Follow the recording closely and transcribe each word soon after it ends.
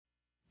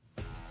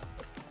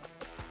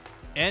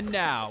And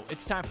now,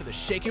 it's time for the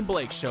Shake and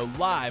Blake Show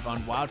live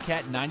on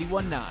Wildcat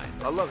 91.9.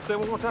 I love it. Say it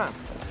one more time.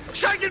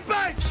 Shake and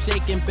bake!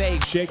 Shake and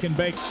bake. Shake and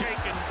bake.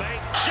 Shake and bake.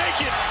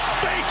 Shake it!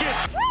 Bake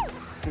it!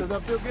 Woo! Does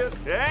that feel good?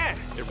 Yeah,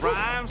 it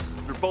rhymes.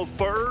 They're both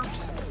verbs.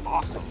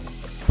 Awesome.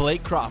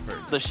 Blake Crawford.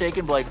 The Shake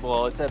and Blake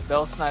Bowl. It's at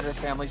Bell Snyder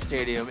Family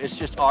Stadium. It's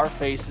just our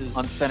faces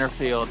on center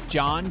field.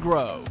 John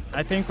Grove.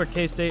 I think for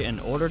K-State, in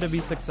order to be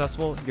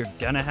successful, you're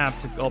going to have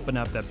to open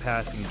up that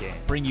passing game.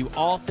 Bring you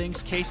all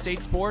things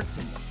K-State sports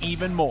and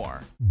even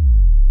more.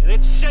 And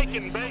it's shake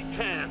and bake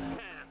time.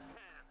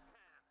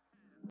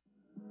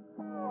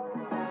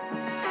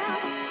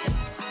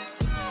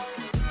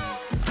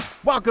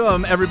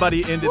 Welcome,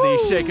 everybody, into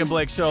the Shake and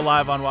Blake Show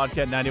live on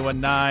Wildcat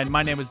 91.9.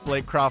 My name is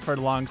Blake Crawford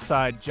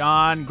alongside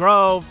John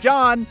Grove.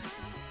 John,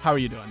 how are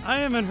you doing? I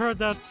haven't heard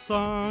that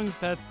song,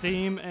 that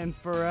theme, in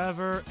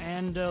forever,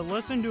 and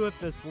listening to it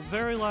this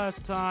very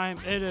last time,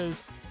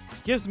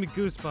 gives me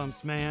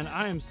goosebumps, man.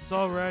 I am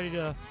so ready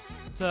to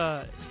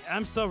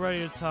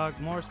talk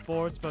more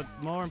sports, but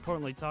more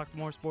importantly, talk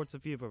more sports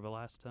with you for the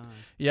last time.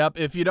 Yep,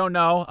 if you don't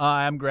know,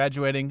 I'm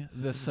graduating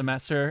this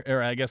semester,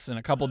 or I guess in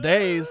a couple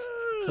days.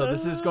 So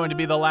this is going to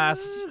be the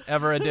last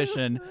ever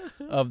edition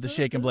of the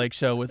Shake and Blake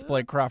Show with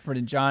Blake Crawford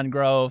and John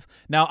Grove.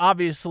 Now,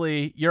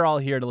 obviously, you're all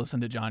here to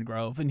listen to John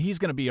Grove, and he's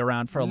going to be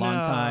around for a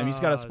long time.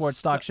 He's got a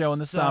sports talk show in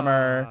the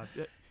summer.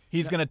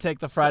 He's going to take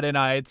the Friday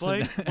nights.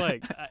 Blake,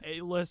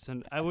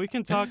 listen, we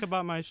can talk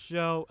about my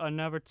show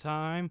another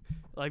time.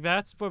 Like,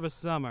 that's for the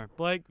summer.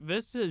 Blake,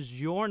 this is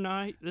your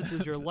night. This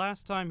is your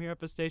last time here at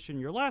the station.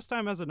 Your last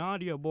time as an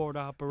audio board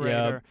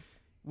operator. Yep.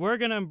 We're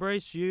going to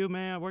embrace you,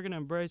 man. We're going to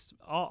embrace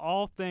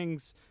all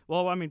things.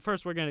 Well, I mean,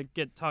 first we're going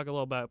to talk a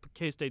little about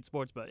K-State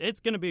sports, but it's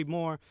going to be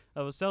more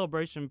of a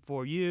celebration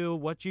for you,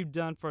 what you've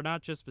done for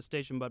not just the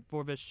station, but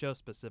for this show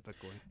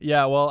specifically.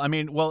 Yeah,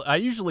 I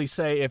usually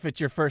say if it's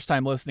your first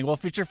time listening. Well,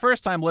 if it's your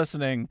first time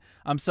listening,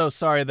 I'm so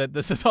sorry that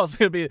this is also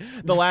going to be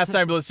the last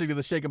time you're listening to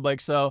the Shake and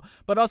Blake Show.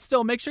 But I'll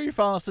still make sure you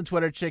follow us on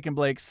Twitter, Shake and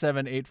Blake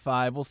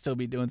 785. We'll still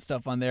be doing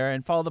stuff on there.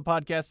 And follow the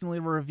podcast and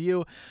leave a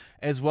review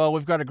as well.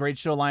 We've got a great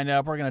show lined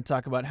up. We're going to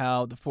talk about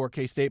how the 4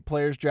 K-State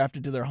players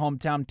drafted to their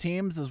hometown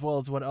teams, as well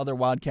as what other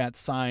Wildcats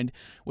signed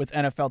with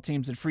NFL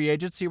teams and free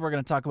agency. We're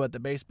going to talk about the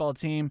baseball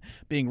team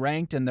being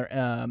ranked and their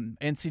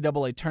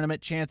NCAA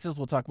tournament chances.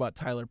 We'll talk about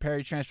Tylor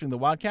Perry transferring the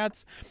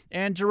Wildcats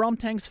and Jerome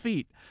Tang's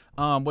feet,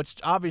 which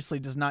obviously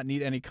does not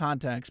need any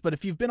context. But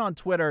if you've been on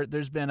Twitter,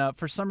 there's been,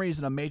 for some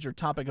reason, a major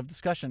topic of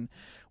discussion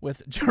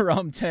with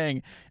Jerome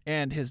Tang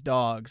and his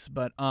dogs.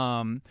 But,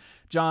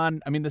 John,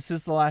 I mean, this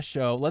is the last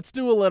show. Let's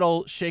do a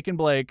little Shake and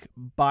Blake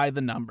by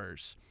the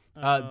numbers.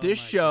 This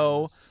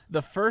show, goodness.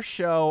 The first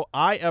show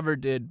I ever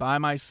did by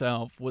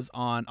myself was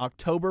on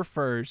October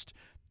 1st,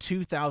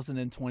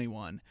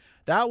 2021.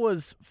 That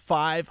was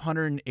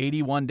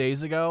 581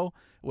 days ago,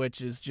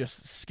 which is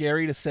just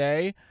scary to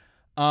say.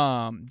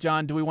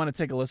 John, do we want to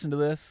take a listen to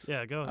this?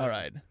 Yeah, go ahead. All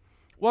right.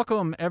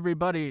 Welcome,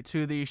 everybody,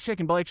 to the Shake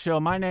and Blake Show.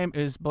 My name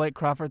is Blake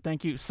Crawford.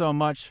 Thank you so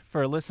much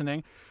for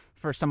listening.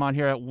 First time on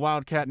here at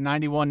Wildcat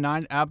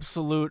 91.9.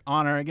 Absolute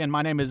honor. Again,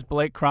 my name is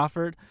Blake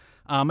Crawford.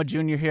 I'm a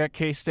junior here at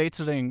K-State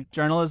studying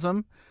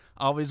journalism.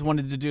 Always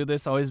wanted to do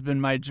this. Always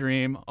been my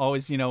dream.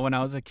 Always, when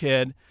I was a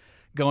kid,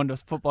 going to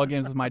football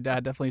games with my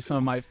dad, definitely some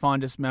of my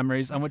fondest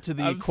memories. I went to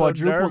the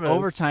quadruple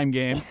overtime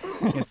game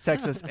against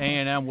Texas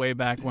A&M way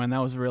back when. That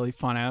was really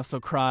fun. I also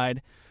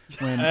cried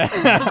when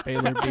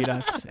Baylor beat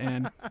us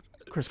and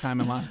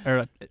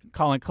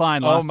Colin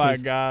Klein lost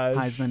his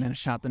Heisman and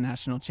shot the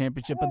national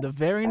championship. But the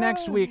very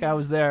next week, I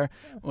was there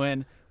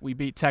when we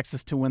beat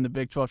Texas to win the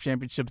Big 12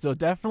 championship. So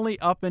definitely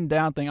up and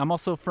down thing. I'm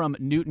also from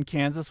Newton,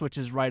 Kansas, which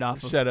is right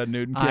off of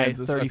Newton,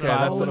 Kansas. I-35, Okay,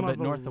 that's a little bit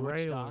north of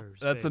Wichita.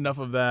 That's enough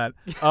of that.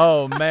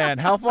 Oh, man.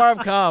 How far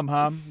I've come,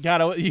 huh?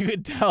 God, you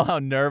could tell how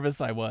nervous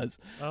I was.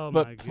 Oh,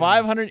 but my goodness.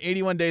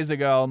 581 days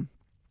ago,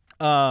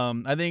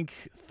 I think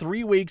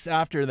 3 weeks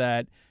after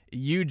that,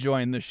 you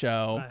joined the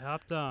show. I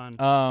hopped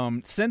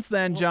on. Since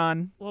then,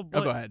 John. Well,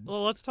 go ahead.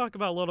 Well, let's talk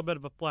about a little bit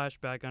of a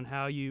flashback on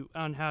how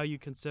you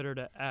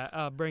considered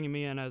bringing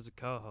me in as a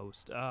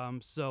co-host.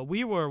 So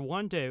we were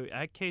one day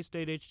at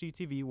K-State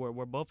HDTV, where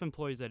we're both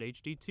employees at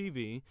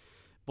HDTV.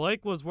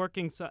 Blake was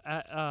working.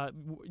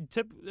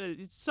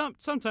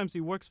 Sometimes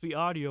he works the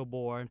audio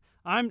board.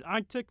 I'm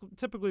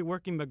typically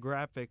working the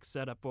graphics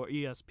setup for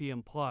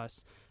ESPN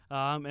Plus.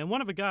 And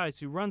one of the guys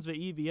who runs the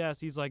EVS,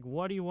 he's like,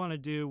 "What do you want to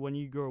do when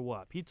you grow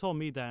up?" He told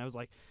me that. I was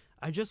like,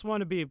 I just want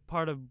to be a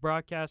part of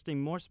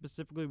broadcasting, more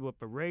specifically with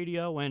the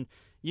radio. And,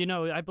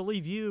 I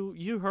believe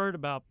you heard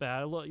about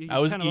that. I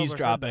was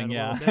eavesdropping,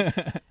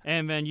 yeah.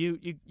 And then you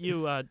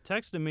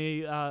texted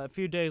me a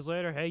few days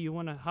later, "Hey, you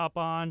want to hop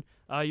on?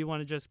 You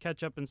want to just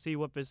catch up and see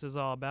what this is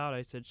all about?"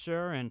 I said,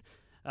 "Sure." And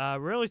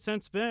really,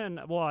 since then,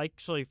 well,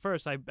 actually,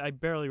 first, I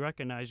barely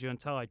recognized you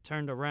until I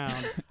turned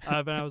around.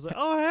 But I was like,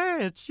 "Oh,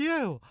 hey, it's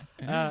you."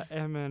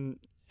 And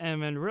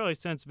And then really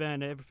since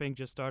then, everything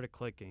just started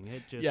clicking.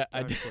 It just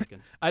started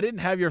clicking. I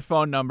didn't have your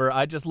phone number.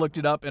 I just looked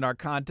it up in our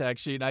contact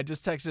sheet, and I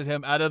just texted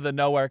him out of the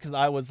nowhere because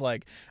I was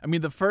like, I mean,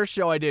 the first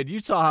show I did,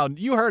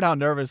 you heard how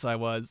nervous I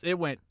was. It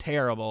went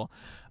terrible.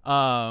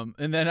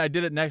 And then I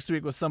did it next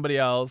week with somebody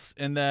else,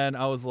 and then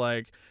I was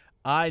like,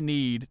 I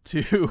need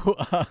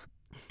to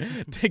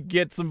to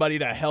get somebody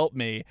to help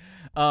me.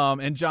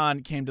 And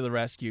John came to the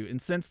rescue. And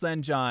since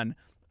then, John,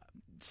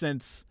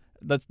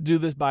 let's do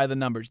this by the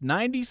numbers.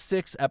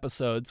 96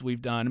 episodes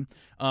we've done.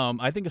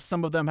 I think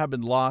some of them have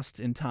been lost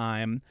in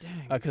time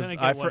because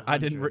I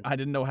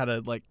didn't know how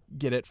to like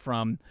get it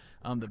from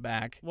the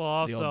back. Well,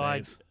 also the old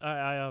days.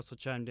 I also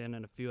chimed in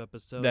a few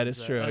episodes. That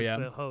is true. As Yeah.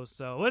 the host,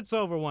 so it's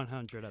over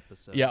 100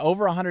 episodes. Yeah,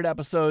 over 100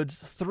 episodes,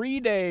 3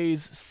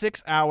 days,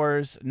 6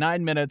 hours,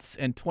 9 minutes,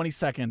 and 20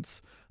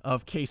 seconds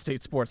of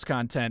K-State sports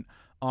content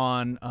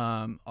on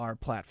our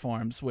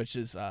platforms, which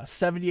is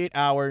 78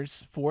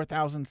 hours,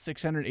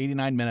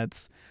 4,689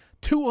 minutes,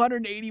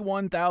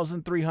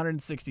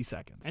 281,360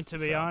 seconds. And to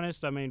be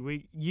honest, I mean,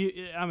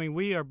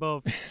 we are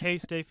both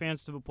K-State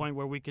fans to the point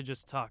where we could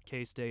just talk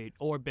K-State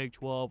or Big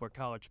 12 or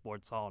college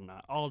sports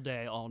all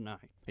day, all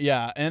night.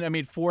 Yeah, and I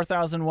mean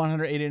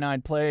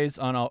 4,189 plays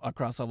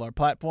across all our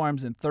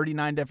platforms in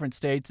 39 different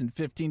states and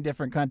 15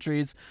 different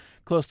countries,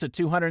 close to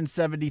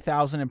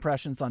 270,000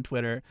 impressions on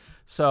Twitter.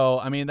 So,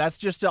 I mean, that's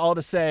just all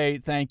to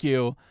say thank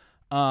you.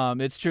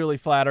 It's truly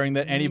flattering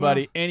that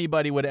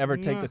anybody would ever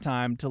take the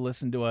time to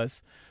listen to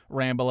us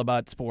ramble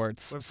about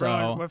sports.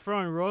 We're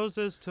throwing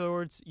roses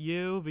towards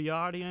you, the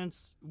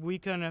audience. We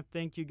couldn't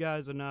thank you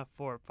guys enough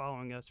for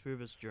following us through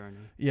this journey.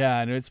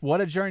 Yeah, and it's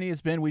what a journey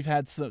it's been. We've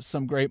had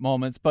some great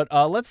moments, but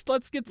let's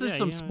get to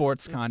some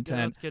sports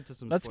content.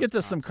 Let's get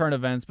to some current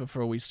events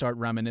before we start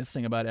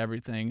reminiscing about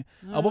everything.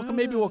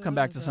 Maybe we'll come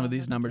back to some of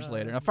these numbers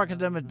later. Now,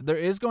 there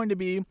is going to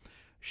be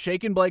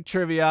Shake and Blake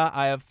trivia.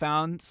 I have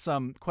found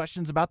some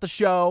questions about the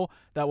show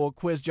that will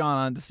quiz John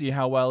on to see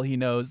how well he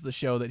knows the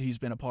show that he's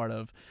been a part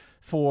of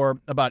for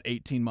about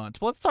 18 months.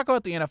 But let's talk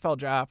about the NFL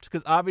draft,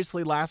 because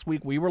obviously last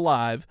week we were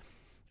live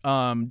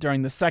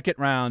during the second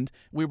round.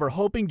 We were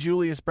hoping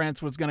Julius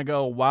Brents was going to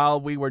go while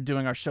we were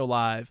doing our show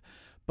live.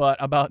 But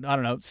about,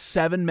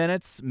 7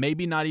 minutes,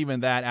 maybe not even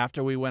that,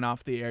 after we went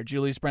off the air,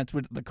 Julius Brents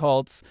went to the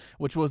Colts,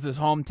 which was his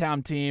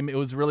hometown team. It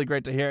was really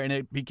great to hear, and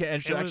it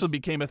actually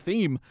became a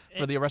theme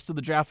for the rest of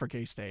the draft for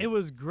K-State. It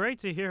was great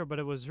to hear, but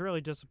it was really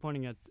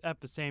disappointing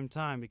at the same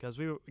time because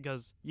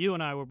you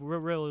and I were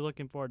really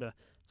looking forward to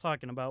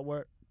talking about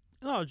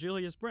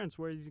Julius Brents,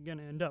 where is he going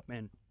to end up?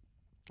 And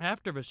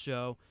after the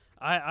show,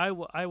 I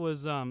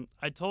was telling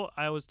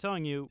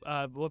you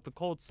with the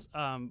Colts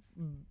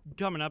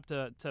coming up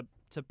to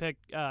pick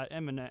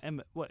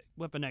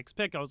with the next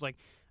pick, I was like,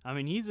 I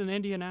mean, he's an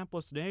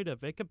Indianapolis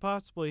native. It could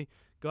possibly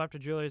go after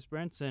Julius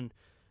Brents, and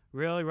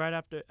really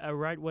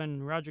right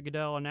when Roger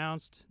Goodell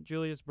announced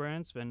Julius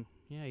Brents, and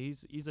yeah,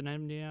 he's an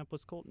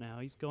Indianapolis Colt now.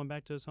 He's going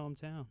back to his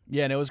hometown.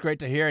 Yeah, and it was great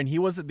to hear. And he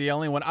wasn't the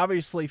only one.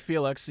 Obviously,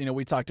 Felix,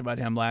 we talked about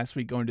him last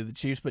week going to the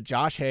Chiefs, but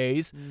Josh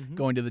Hayes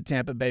going to the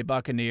Tampa Bay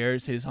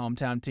Buccaneers, his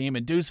hometown team,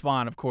 and Deuce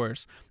Vaughn, of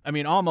course. I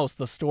mean, almost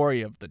the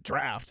story of the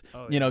draft.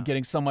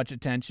 Getting so much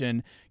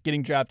attention,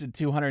 getting drafted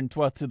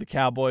 212th to the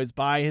Cowboys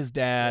by his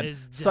dad.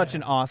 Such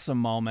an awesome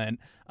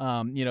moment.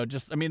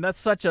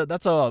 That's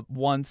a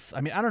once.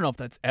 I mean, I don't know if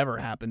that's ever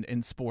happened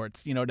in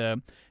sports.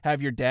 To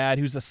have your dad,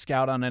 who's a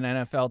scout on an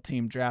NFL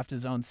team, draft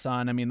his own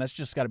son. I mean, that's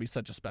just got to be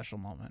such a special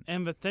moment.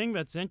 And the thing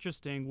that's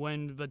interesting,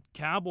 when the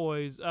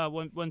Cowboys,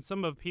 when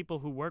some of the people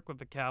who work with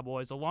the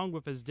Cowboys, along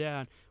with his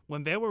dad,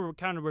 when they were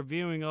kind of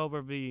reviewing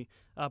over the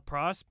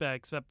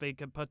prospects that they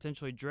could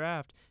potentially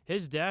draft,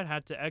 his dad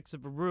had to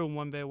exit the room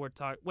when they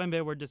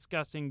were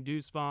discussing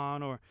Deuce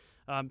Vaughn or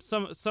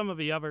some of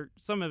the other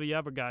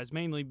guys,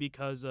 mainly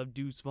because of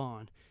Deuce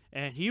Vaughn,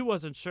 and he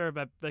wasn't sure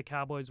that the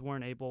Cowboys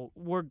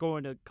were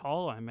going to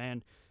call him.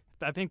 And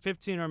I think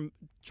 15 or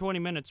 20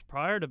 minutes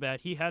prior to that,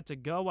 he had to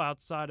go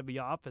outside of the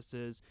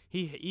offices.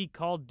 He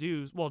called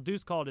Deuce. Well,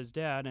 Deuce called his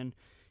dad, and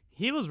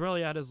he was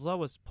really at his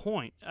lowest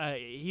point.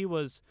 It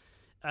was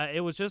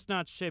just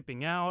not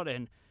shaping out,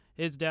 and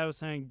his dad was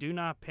saying, "Do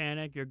not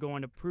panic. You're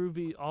going to prove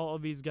all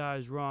of these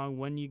guys wrong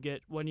when you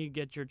get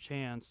your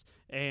chance."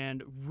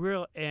 And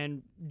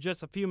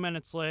just a few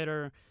minutes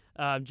later,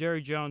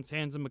 Jerry Jones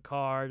hands him a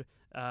card,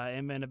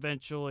 and then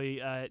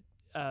eventually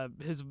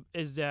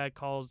his dad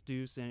calls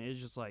Deuce, and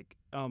it's just like,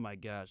 oh my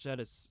gosh, that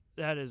is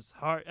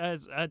hard.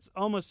 That's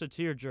almost a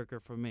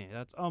tearjerker for me.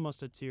 That's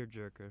almost a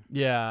tearjerker.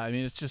 Yeah, I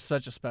mean, it's just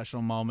such a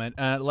special moment.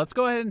 Let's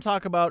go ahead and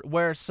talk about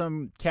where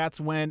some cats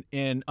went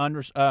in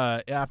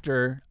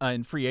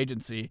free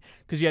agency,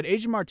 because you had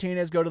Adrian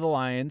Martinez go to the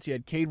Lions, you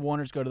had Cade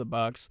Warners go to the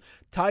Bucks,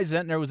 Ty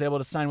Zentner was able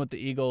to sign with the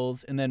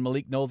Eagles, and then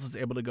Malik Knowles was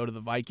able to go to the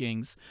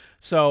Vikings.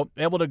 So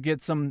able to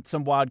get some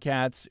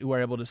Wildcats who are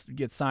able to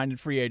get signed in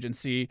free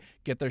agency,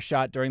 get their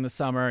shot during the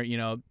summer.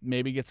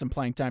 Maybe get some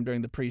playing time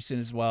during the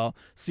preseason as well.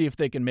 See if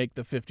they can make make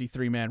the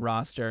 53-man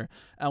roster.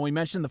 And we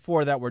mentioned the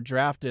 4 that were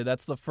drafted.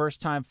 That's the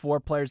first time 4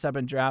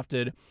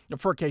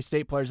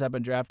 K-State players have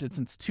been drafted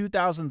since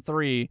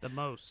 2003. The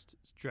most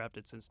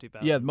drafted since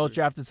 2003. Yeah, the most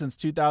drafted since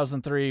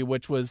 2003,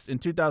 which was in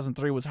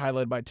 2003 was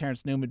highlighted by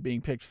Terrence Newman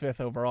being picked 5th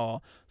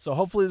overall. So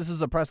hopefully this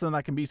is a precedent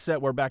that can be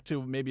set. We're back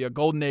to maybe a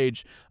golden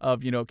age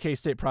of,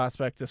 K-State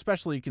prospects,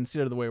 especially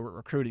consider the way we're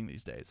recruiting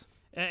these days.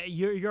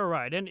 You're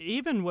right. And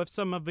even with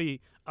some of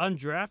the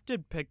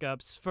undrafted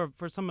pickups for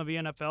some of the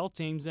NFL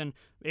teams, and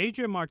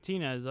Adrian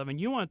Martinez, I mean,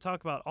 you want to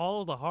talk about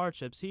all the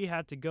hardships he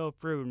had to go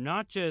through,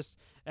 not just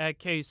at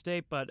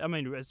K-State, but, I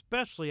mean,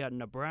 especially at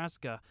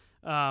Nebraska,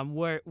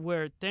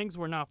 where things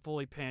were not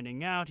fully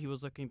panning out. He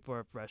was looking for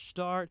a fresh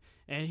start,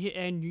 and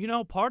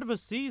part of a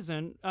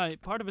season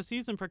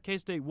for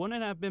K-State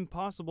wouldn't have been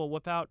possible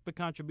without the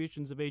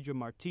contributions of Adrian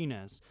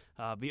Martinez.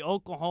 The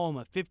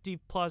Oklahoma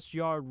 50-plus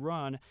yard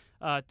run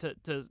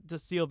to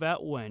seal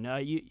that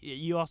win.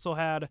 You also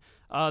had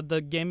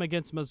the game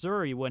against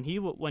Missouri when he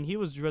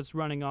was just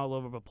running all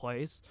over the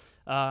place.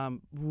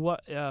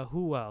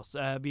 Who else?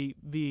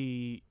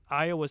 The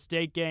Iowa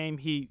State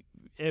game.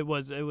 It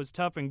was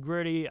tough and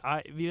gritty.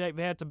 They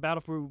had to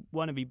battle for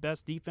one of the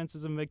best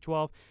defenses in the Big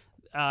 12.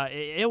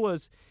 It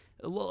was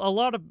a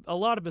lot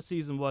of the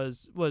season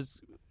was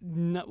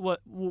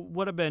what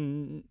would have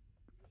been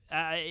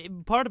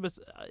part of us.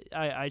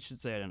 I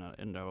should say it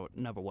in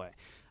another way.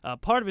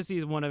 Part of the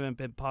season wouldn't have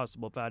been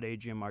possible without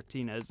Adrian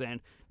Martinez, and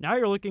now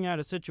you're looking at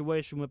a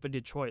situation with the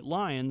Detroit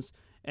Lions,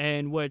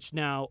 in which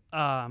now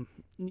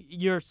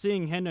you're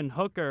seeing Hendon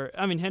Hooker.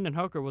 I mean, Hendon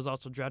Hooker was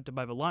also drafted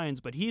by the Lions,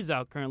 but he's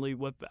out currently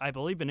with, I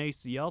believe, an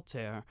ACL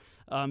tear.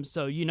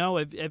 So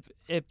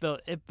if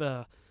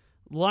the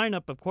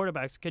lineup of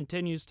quarterbacks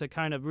continues to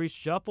kind of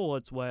reshuffle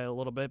its way a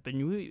little bit,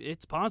 then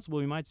it's possible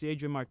we might see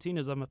Adrian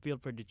Martinez on the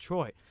field for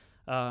Detroit.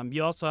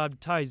 You also have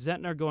Ty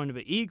Zentner going to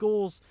the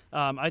Eagles.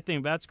 I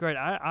think that's great.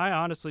 I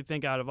honestly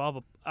think out of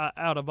all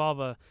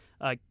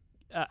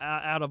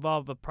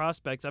the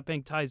prospects, I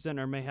think Ty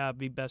Zentner may have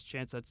the best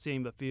chance at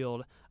seeing the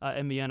field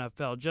in the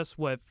NFL.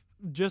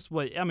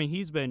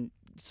 He's been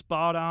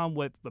spot on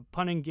with the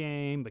punting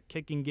game, the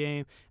kicking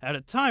game, at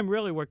a time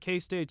really where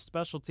K-State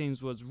special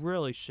teams was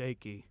really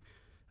shaky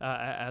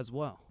as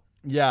well.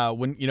 Yeah,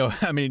 when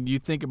you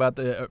think about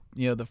the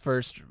the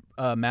first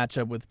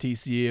matchup with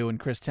TCU and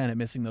Chris Tennant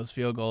missing those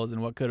field goals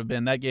and what could have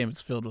been. That game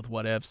is filled with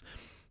what ifs.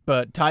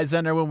 But Ty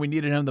Zentner, when we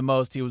needed him the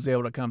most, he was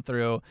able to come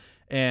through.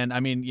 And I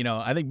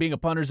think being a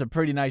punter is a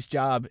pretty nice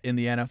job in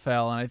the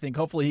NFL, and I think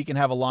hopefully he can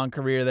have a long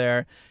career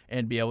there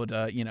and be able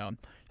to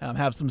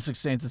have some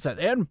sustained success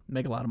and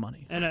make a lot of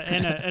money. And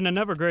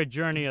another great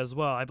journey as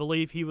well. I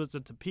believe he was a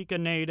Topeka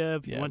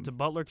native. He went to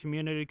Butler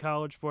Community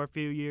College for a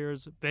few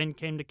years, then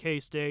came to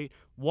K-State,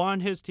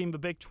 won his team the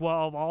Big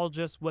 12, all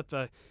just with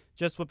a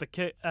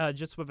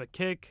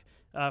kick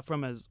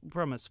from his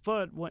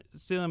foot,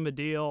 sealing the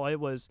deal. It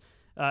was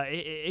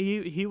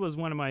he was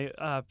one of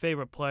my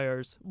favorite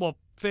players. Well,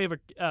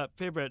 favorite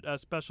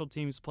special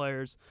teams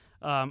players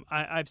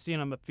I've seen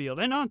on the field.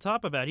 And on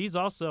top of that, he's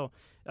also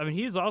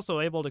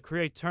able to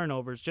create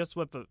turnovers just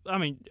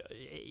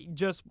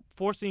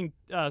forcing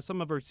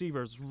some of the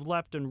receivers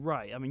left and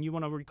right. I mean, you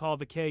want to recall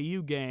the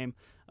KU game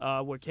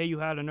where KU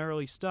had an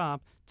early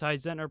stop. Ty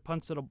Zentner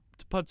punts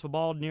the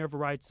ball near the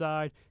right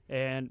side,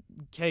 and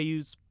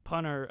KU's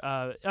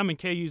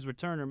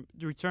return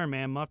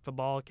man muffed the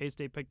ball.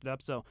 K-State picked it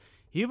up. So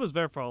he was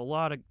there for a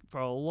lot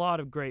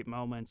of great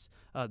moments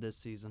this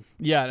season.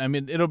 Yeah, I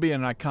mean, it'll be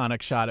an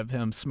iconic shot of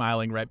him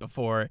smiling right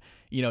before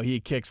he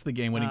kicks the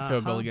game-winning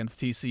field goal against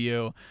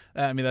TCU.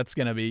 I mean, that's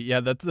gonna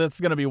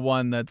be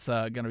one that's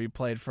gonna be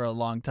played for a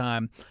long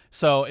time.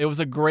 So it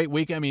was a great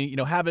week. I mean,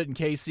 have it in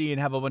KC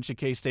and have a bunch of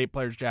K-State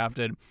players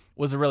drafted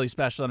was a really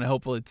special, and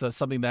hopefully it's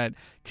something that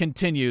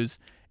continues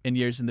in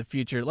years in the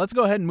future. Let's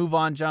go ahead and move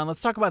on, John.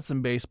 Let's talk about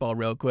some baseball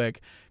real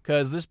quick,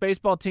 because this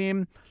baseball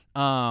team,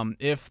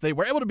 if they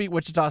were able to beat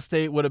Wichita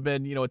State, would have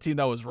been a team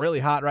that was really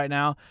hot right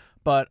now.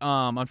 But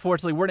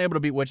unfortunately, weren't able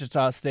to beat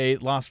Wichita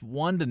State. Lost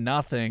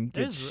 1-0.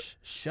 Get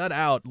shut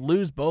out.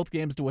 Lose both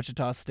games to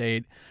Wichita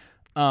State.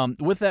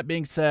 With that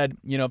being said,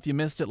 if you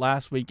missed it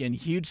last weekend,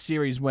 huge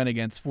series win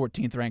against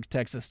 14th ranked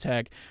Texas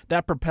Tech.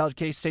 That propelled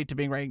K-State to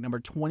being ranked number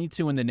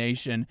 22 in the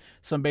nation.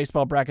 Some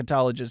baseball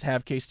bracketologists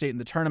have K-State in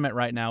the tournament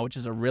right now, which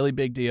is a really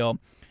big deal.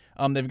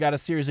 They've got a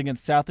series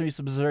against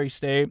Southeast Missouri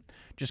State.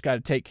 Just got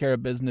to take care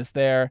of business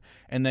there.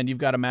 And then you've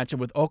got a matchup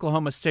with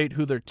Oklahoma State,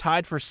 who they're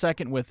tied for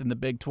second with in the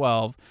Big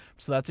 12.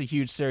 So that's a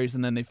huge series.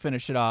 And then they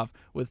finish it off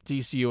with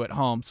TCU at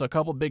home. So a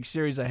couple big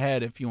series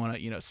ahead if you want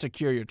to,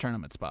 secure your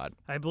tournament spot.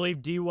 I believe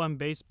D1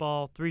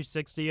 Baseball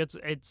 360.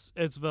 It's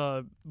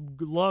the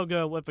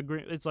logo with a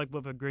green. It's like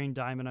with a green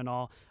diamond and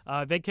all.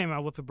 They came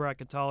out with a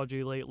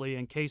bracketology lately,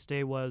 and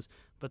K-State was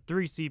the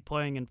 3 seed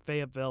playing in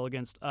Fayetteville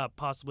against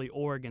possibly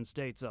Oregon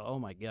State. So, oh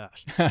my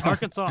gosh,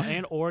 Arkansas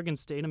and Oregon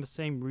State in the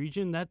same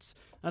region. That's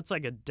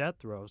like a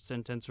death row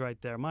sentence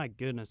right there. My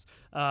goodness.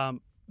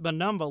 But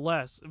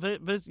nonetheless,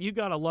 you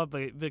gotta love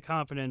the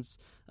confidence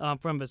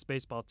from this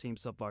baseball team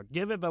so far.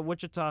 Give it a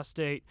Wichita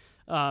State,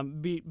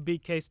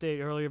 beat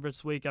K-State earlier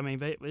this week. I mean,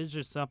 it's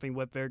just something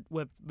with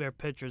their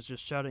pitchers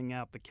just shutting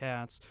out the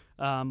Cats.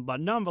 But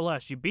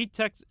nonetheless, you beat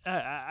Texas,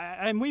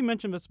 and we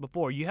mentioned this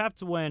before. You have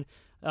to win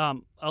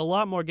a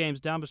lot more games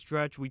down the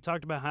stretch. We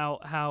talked about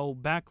how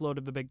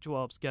backloaded the Big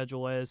 12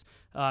 schedule is.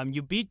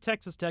 You beat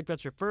Texas Tech.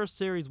 That's your first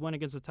series win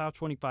against a top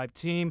 25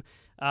 team.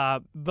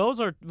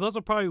 Those are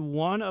probably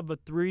one of the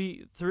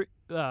three.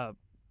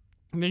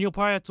 I mean, you'll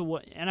probably have to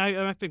win, and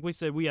I think we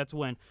said we had to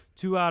win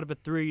 2 out of the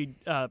 3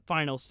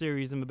 final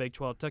series in the Big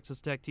 12,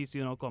 Texas Tech,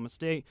 TCU, and Oklahoma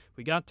State.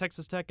 We got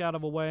Texas Tech out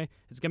of the way.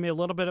 It's going to be a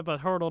little bit of a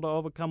hurdle to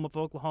overcome with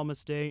Oklahoma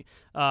State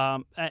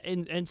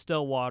in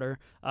Stillwater.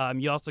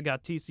 You also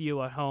got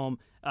TCU at home.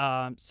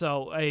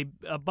 So a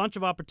bunch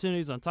of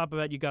opportunities. On top of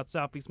that, you got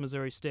Southeast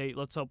Missouri State.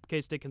 Let's hope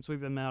K-State can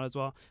sweep them out as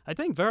well. I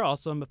think they're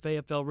also in the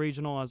Fayetteville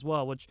Regional as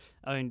well, which,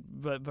 I mean,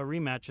 the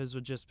rematches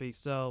would just be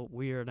so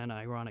weird and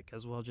ironic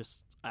as well.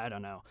 Just, I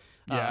don't know.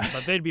 Yeah.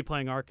 But they'd be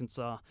playing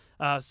Arkansas.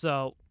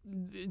 So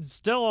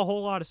still a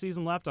whole lot of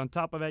season left. On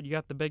top of that, you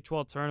got the Big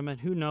 12 tournament.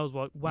 Who knows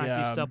what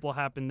wacky stuff will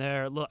happen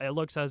there? It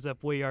looks as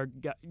if we are.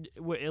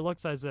 It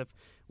looks as if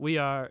we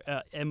are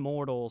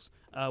immortals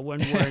when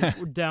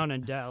we're down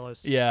in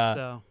Dallas. Yeah.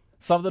 So.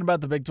 Something about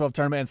the Big 12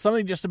 tournament and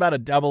something just about a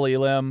double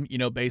elim,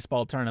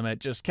 baseball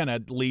tournament just kind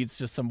of leads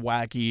to some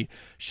wacky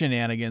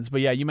shenanigans.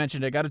 But yeah, you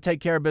mentioned it. Got to take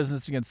care of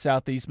business against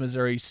Southeast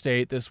Missouri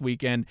State this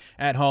weekend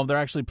at home. They're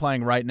actually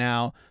playing right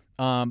now.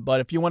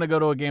 But if you want to go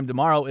to a game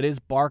tomorrow, it is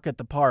Bark at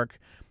the Park.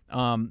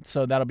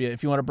 So that'll be it.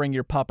 If you want to bring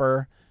your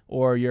pupper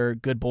or your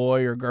good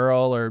boy or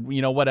girl or,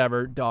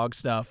 whatever, dog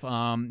stuff,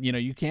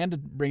 you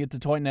can bring it to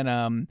Toyton.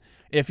 And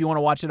if you want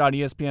to watch it on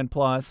ESPN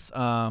Plus,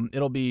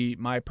 it'll be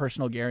my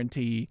personal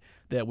guarantee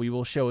that we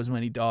will show as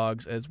many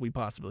dogs as we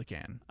possibly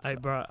can. So.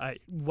 I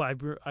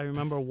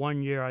remember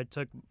one year I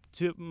took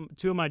two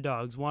of my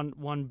dogs,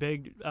 one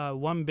big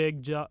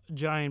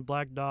giant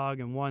black dog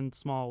and one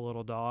small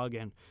little dog,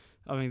 and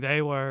I mean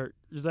they were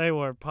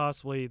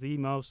possibly the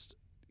most,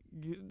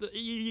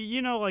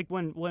 like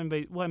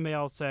when they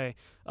all say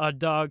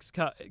dogs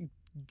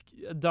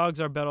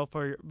are better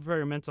for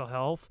your mental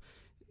health.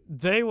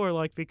 They were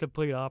like the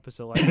complete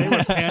opposite. Like they were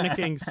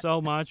panicking so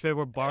much, they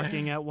were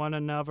barking at one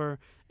another.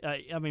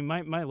 I mean,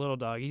 my little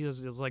dog, he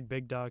just is like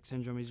big dog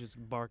syndrome. He's just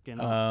barking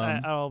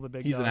at all the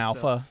big dogs. He's an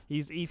alpha.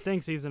 So he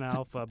thinks he's an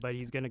alpha, but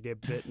he's gonna get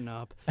bitten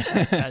up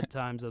at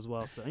times as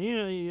well. So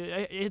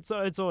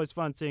it's always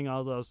fun seeing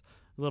all those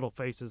little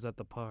faces at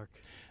the park.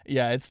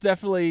 Yeah,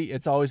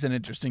 it's always an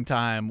interesting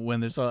time when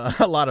there's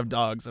a lot of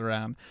dogs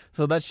around.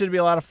 So that should be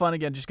a lot of fun.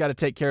 Again, just got to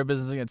take care of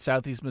business against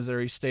Southeast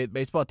Missouri State. The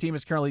baseball team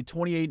is currently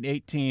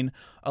 28-18,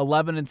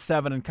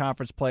 11-7 in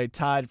conference play,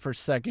 tied for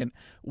second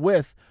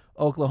with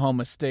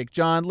Oklahoma State.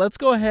 John, let's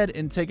go ahead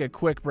and take a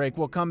quick break.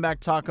 We'll come back,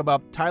 talk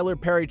about Tylor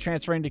Perry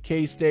transferring to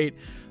K-State,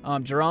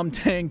 Jerome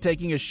Tang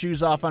taking his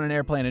shoes off on an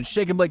airplane, and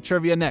Shake and Blake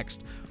trivia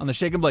next on the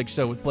Shake and Blake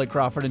Show with Blake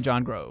Crawford and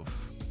John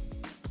Grove.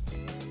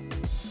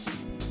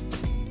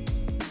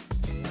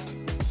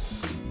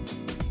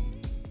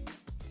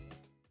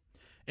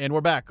 And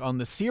we're back on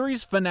the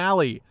series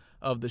finale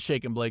of the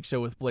Shake and Blake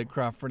Show with Blake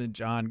Crawford and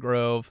John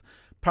Grove.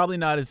 Probably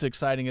not as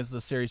exciting as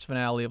the series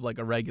finale of like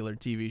a regular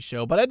TV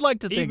show, but I'd like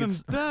to think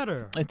it's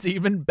better. It's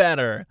even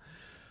better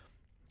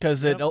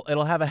because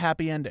it'll have a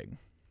happy ending,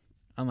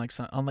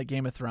 unlike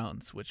Game of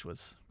Thrones, which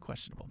was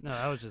questionable. No,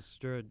 that was just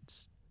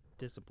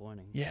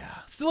disappointing. Yeah,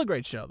 still a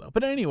great show though.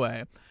 But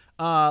anyway,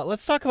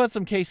 let's talk about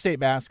some K-State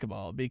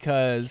basketball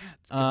because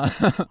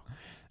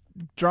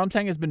Jerome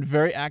Tang has been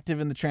very active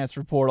in the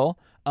transfer portal.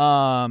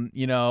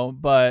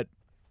 But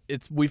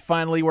we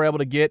finally were able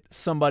to get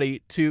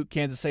somebody to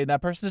Kansas State.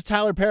 That person is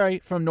Tylor Perry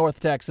from North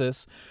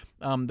Texas.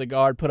 The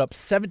guard put up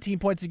 17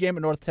 points a game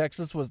at North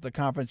Texas, was the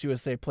Conference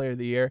USA Player of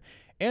the Year,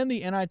 and the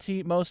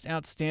NIT Most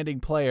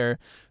Outstanding Player.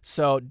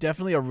 So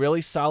definitely a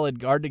really solid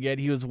guard to get.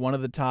 He was one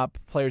of the top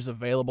players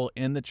available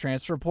in the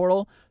transfer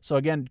portal. So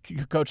again,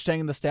 Coach Tang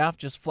and the staff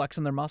just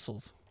flexing their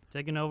muscles.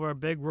 Taking over a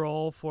big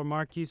role for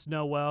Marquise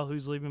Noel,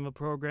 who's leaving the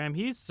program.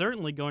 He's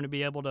certainly going to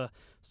be able to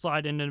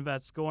slide into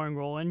that scoring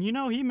role. And,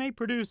 he may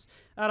produce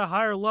at a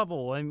higher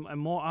level and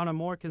more on a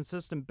more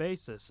consistent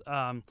basis.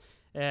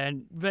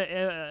 And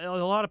a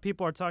lot of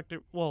people are talking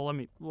 –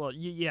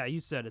 you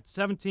said it.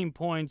 17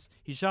 points.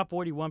 He shot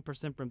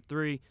 41% from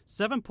three,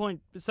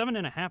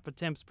 7.5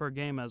 attempts per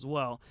game as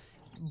well.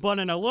 But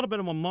in a little bit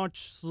of a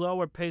much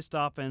slower paced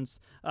offense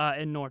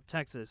in North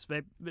Texas.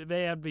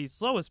 They have the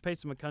slowest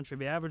pace in the country.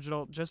 They averaged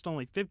just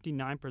only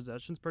 59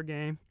 possessions per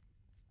game.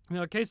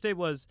 K-State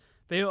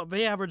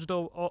they averaged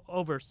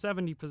over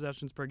 70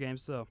 possessions per game,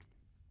 so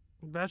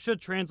that should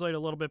translate a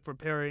little bit for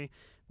Perry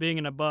being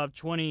an above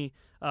 20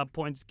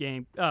 points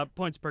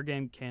per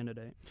game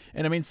candidate.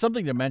 And I mean,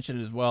 something to mention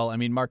as well. I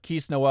mean,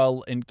 Marquise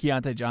Noel and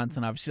Keontae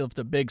Johnson obviously left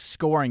a big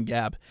scoring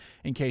gap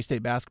in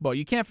K-State basketball.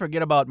 You can't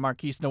forget about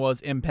Marquise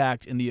Noel's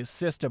impact in the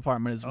assist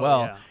department as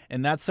well. Yeah.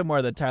 And that's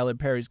somewhere that Tylor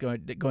Perry's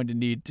going to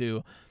need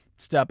to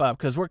step up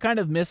because we're kind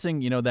of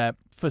missing, that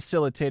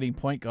facilitating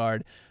point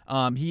guard.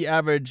 He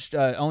averaged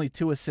only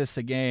 2 assists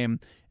a game.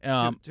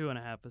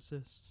 2.5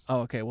 assists.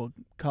 Oh, okay. Well,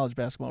 College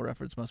Basketball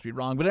Reference must be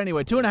wrong. But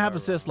anyway, 2.5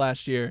 assists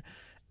last year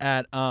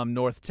at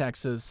North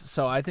Texas.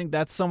 So I think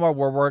that's somewhere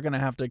where we're going to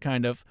have to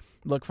kind of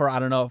look for, I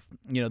don't know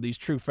if, these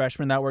true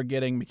freshmen that we're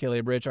getting,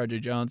 Mikale Bridge, R.J.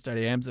 Jones,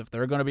 Daddy Ames, if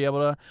they're going to be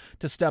able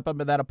to step up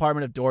in that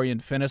department, if Dorian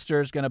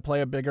Finister is going to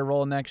play a bigger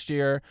role next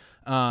year.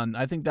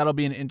 I think that'll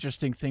be an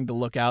interesting thing to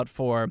look out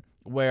for,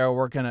 where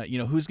we're going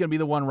to, who's going to be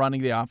the one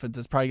running the offense.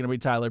 It's probably going to be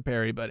Tylor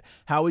Perry, but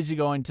how is he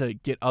going to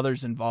get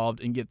others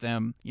involved and get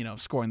them,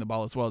 scoring the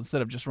ball as well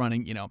instead of just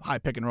running, high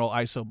pick and roll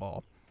ISO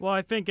ball? Well,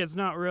 I think it's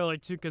not really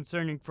too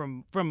concerning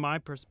from my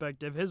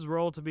perspective. His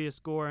role to be a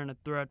scorer and a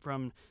threat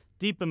from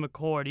deep in the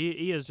court,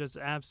 he is just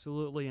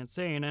absolutely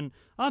insane. And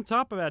on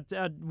top of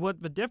that,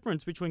 what the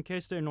difference between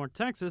K-State and North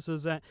Texas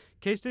is that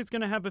K-State's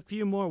going to have a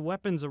few more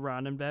weapons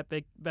around him that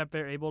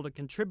they're able to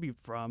contribute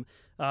from,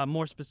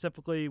 more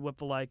specifically with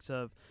the likes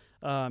of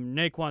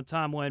Naquan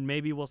Tomlin.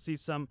 Maybe we'll see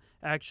some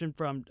action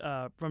from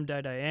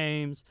Dede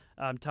Ames,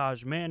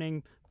 Taj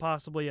Manning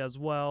possibly as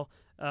well.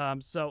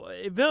 So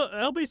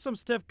there'll be some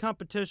stiff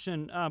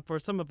competition for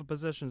some of the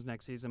positions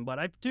next season. But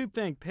I do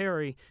think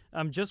Perry,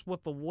 just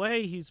with the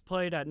way he's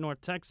played at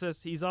North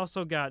Texas, he's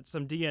also got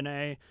some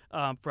DNA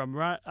from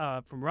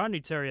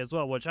Rodney Terry as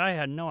well, which I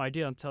had no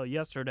idea until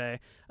yesterday.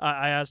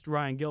 I asked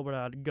Ryan Gilbert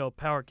how to go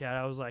Power Cat.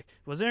 I was like,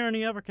 was there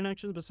any other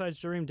connections besides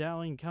Jareem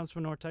Dowling? He comes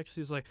from North Texas.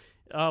 He's like,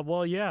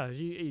 well, yeah,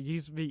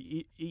 he's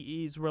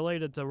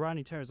related to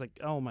Rodney Terry. I was like,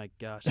 oh my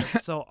gosh,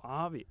 that's so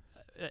obvious.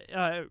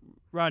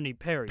 Rodney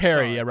Perry.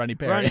 Rodney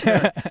Perry.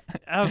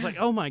 I was like,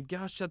 oh my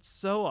gosh, that's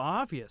so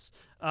obvious.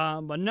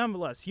 But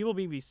nonetheless, he will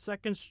be the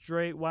second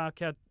straight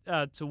Wildcat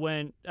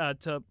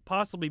to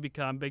possibly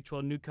become Big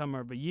 12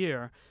 Newcomer of the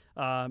Year.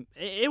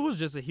 It was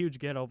just a huge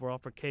get overall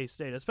for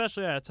K-State,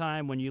 especially at a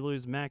time when you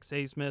lose Max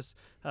Asmus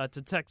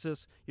to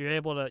Texas. You're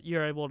able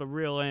to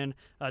reel in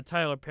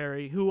Tylor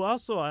Perry, who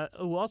also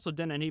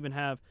didn't even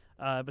have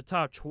the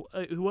top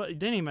who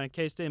didn't even have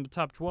K-State in the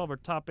top 12 or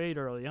top 8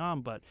 early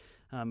on, but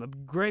a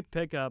great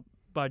pickup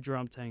by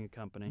Jerome Tang and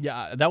company.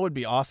 Yeah, that would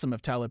be awesome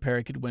if Tylor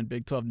Perry could win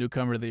Big 12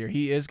 Newcomer of the Year.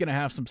 He is going to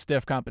have some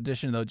stiff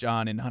competition, though,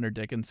 John, and Hunter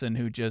Dickinson,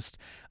 who just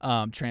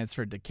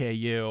transferred to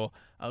KU.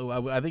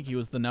 I think he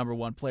was the number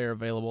 1 player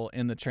available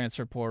in the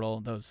transfer portal.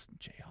 Those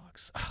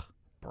Jayhawks,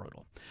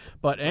 brutal.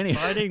 But anyway,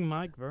 fighting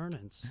Mike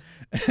Vernon's.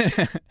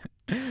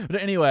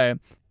 But anyway,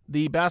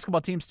 the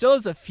basketball team still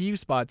has a few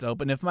spots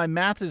open. If my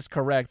math is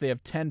correct, they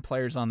have 10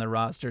 players on their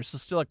roster, so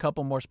still a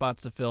couple more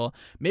spots to fill.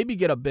 Maybe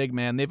get a big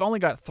man. They've only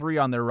got 3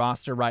 on their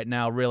roster right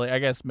now, really. I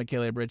guess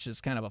Mikale Bridge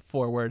is kind of a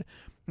forward,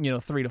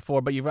 3 to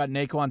 4. But you've got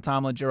Naquan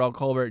Tomlin, Gerald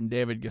Colbert, and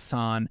David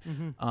Gasson.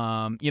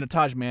 Mm-hmm.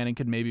 Taj Manning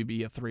could maybe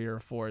be a 3 or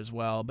a 4 as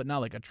well, but not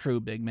like a true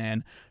big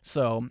man.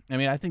 So,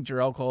 I think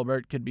Gerald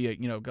Colbert could be,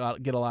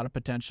 get a lot of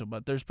potential.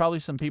 But there's probably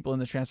some people in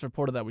the transfer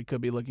portal that we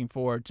could be looking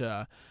forward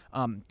to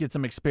get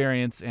some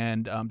experience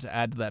and to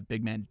add to that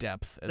big man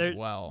depth as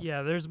well.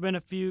 Yeah, there's been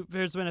a few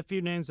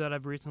names that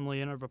have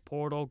recently entered the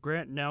portal.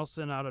 Grant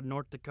Nelson out of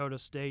North Dakota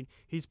State.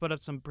 He's put up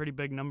some pretty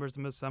big numbers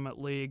in the Summit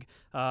League.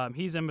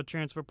 He's in the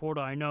transfer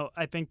portal.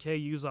 I think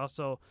KU's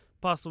also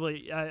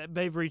possibly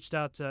they've reached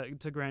out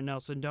to Grant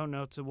Nelson. Don't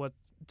know to what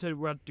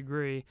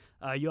degree.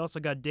 You also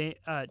got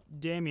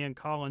Damian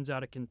Collins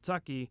out of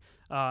Kentucky,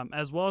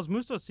 as well as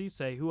Musa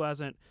Cisse, who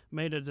hasn't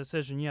made a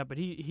decision yet, but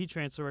he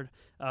transferred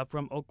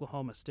from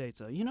Oklahoma State.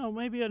 So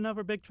maybe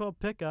another Big 12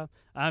 pickup.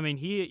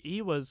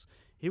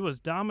 He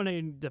was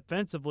dominating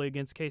defensively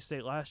against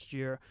K-State last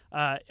year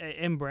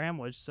in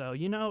Bramlage. So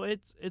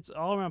it's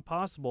all around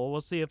possible.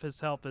 We'll see if his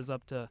health is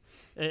up to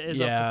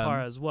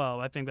par as well.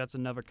 I think that's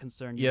another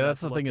concern. Yeah, that's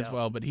the thing as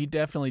well. But he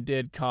definitely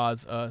did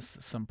cause us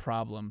some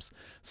problems.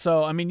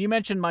 So you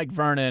mentioned Mike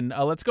Vernon.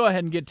 Let's go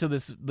ahead and get to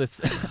this.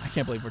 I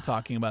can't believe we're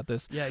talking about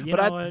this. Yeah,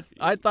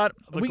 I thought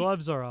the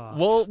gloves are off.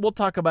 We'll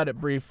talk about it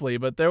briefly.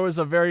 But there was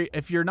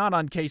if you're not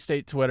on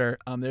K-State Twitter,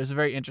 there's a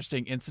very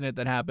interesting incident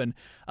that happened.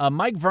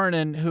 Mike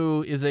Vernon,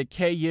 who is a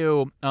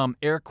KU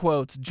air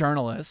quotes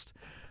journalist.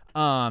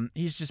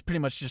 He's just pretty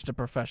much just a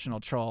professional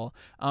troll.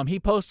 He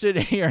posted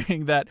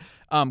hearing that,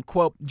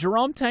 quote,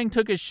 Jerome Tang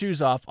took his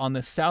shoes off on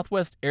the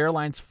Southwest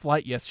Airlines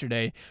flight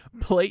yesterday,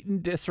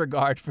 blatant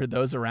disregard for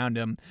those around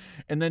him.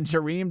 And then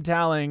Jareem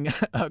Dowling,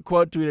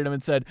 quote, tweeted him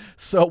and said,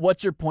 so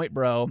what's your point,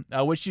 bro?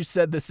 I wish you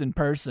said this in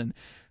person.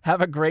 Have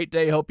a great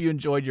day. Hope you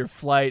enjoyed your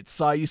flight.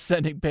 Saw you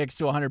sending pics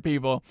to 100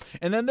 people.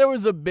 And then there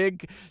was a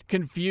big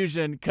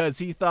confusion because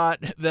he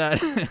thought that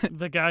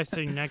the guy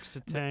sitting next to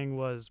Tang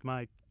was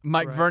Mike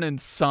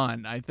Vernon's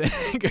son, I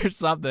think, or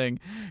something,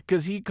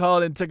 because he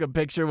called and took a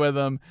picture with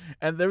him,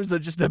 and there was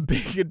just a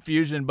big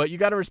confusion. But you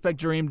got to respect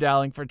Jareem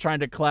Dowling for trying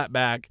to clap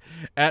back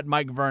at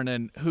Mike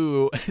Vernon,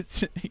 who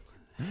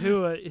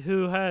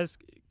has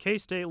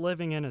K-State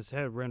living in his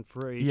head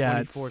rent-free,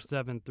 24/7,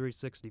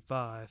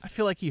 365. I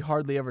feel like he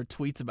hardly ever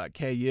tweets about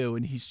KU,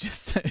 and he's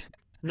just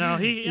No,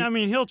 I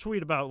mean, he'll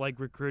tweet about like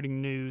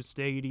recruiting news,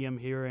 stadium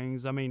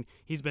hearings. I mean,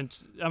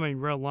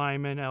 real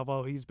lineman,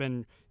 although he's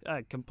been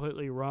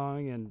completely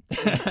wrong and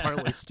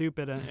partly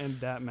stupid in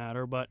that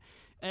matter. But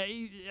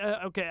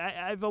okay,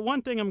 I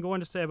one thing I'm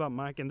going to say about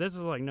Mike, and this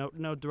is like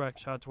no direct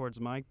shot towards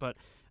Mike, but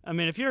I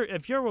mean, if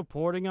you're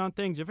reporting on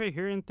things, if you're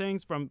hearing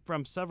things from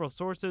several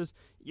sources,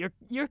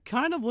 you're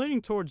kind of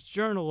leaning towards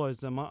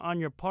journalism on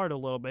your part a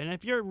little bit. And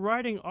if you're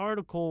writing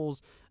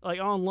articles like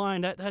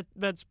online,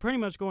 that's pretty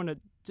much going to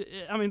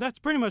I mean, that's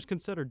pretty much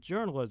considered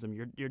journalism.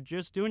 You're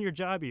just doing your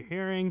job. You're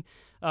hearing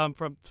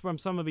from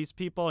some of these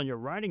people, and you're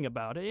writing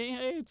about it.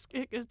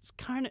 It's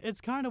kind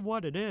of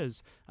what it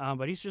is.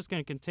 But he's just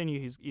going to continue.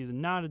 He's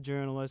not a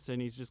journalist,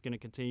 and he's just going to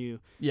continue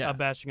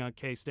bashing on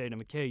K-State. And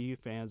the KU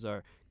fans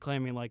are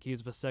claiming like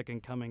he's the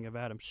second coming of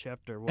Adam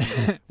Schefter.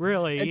 When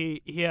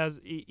really, he has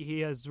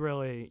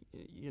really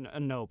a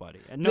nobody,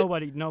 and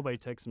nobody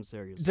takes him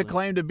seriously. To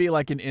claim to be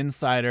like an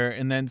insider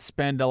and then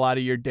spend a lot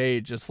of your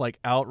day just like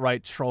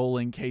outright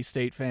trolling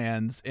K-State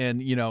fans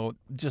and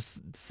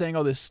just saying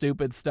all this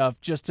stupid stuff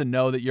just to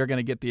know that you're going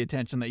to get the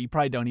attention that you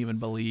probably don't even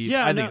believe.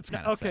 Yeah, I think it's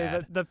kind of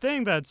sad. The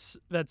thing that's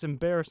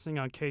embarrassing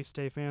on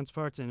K-State fans'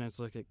 parts, and it's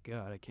like,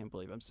 God, I can't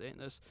believe I'm saying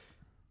this.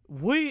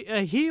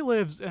 He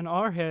lives in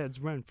our heads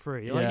rent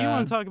free. Like you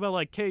want to talk about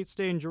like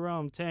K-State and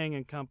Jerome Tang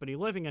and company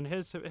living in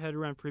his head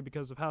rent free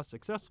because of how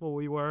successful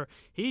we were.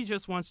 He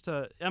just wants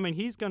to. I mean,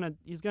 he's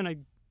gonna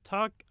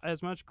talk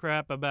as much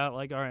crap about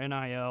like our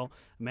NIL,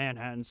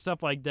 Manhattan,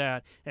 stuff like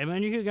that. And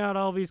then you got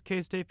all these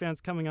K-State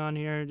fans coming on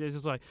here and it's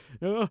just like,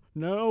 no,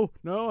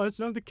 that's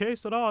not the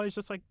case at all. It's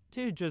just like,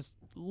 dude, just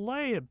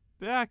lay it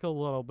back a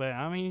little bit.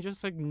 I mean,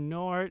 just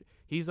ignore it.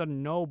 He's a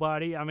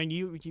nobody. I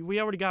mean,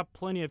 we already got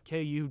plenty of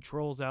KU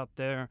trolls out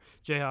there.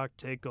 Jayhawk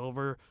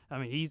Takeover. I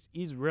mean,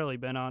 he's really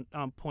been on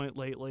point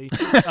lately.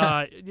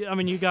 I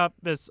mean, you got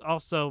this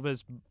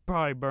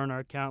probably burner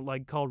account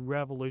like called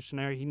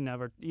Revolutionary. He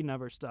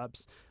never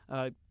stops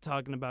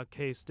talking about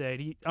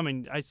K-State.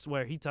 I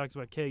swear he talks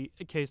about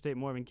K-State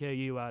more than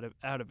KU out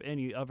of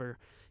any other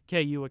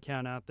KU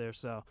account out there.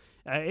 So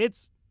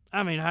it's.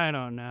 I mean, I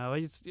don't know.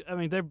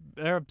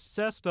 They're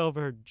obsessed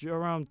over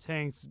Jerome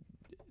Tang's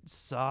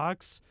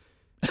socks.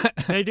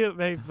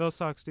 Those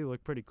socks do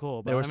look pretty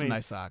cool. But, they were some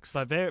nice socks.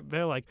 But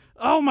they're like,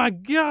 oh my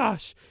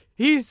gosh,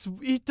 he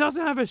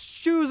doesn't have his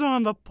shoes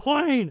on the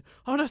plane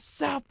on a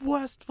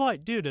Southwest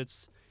flight, dude.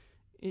 It's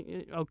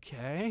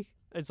okay.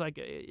 It's like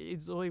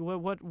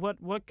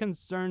what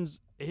concerns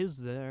is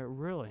there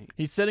really?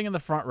 He's sitting in the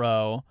front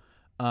row.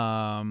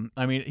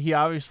 I mean, he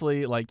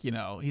obviously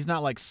he's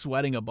not like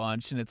sweating a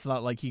bunch, and it's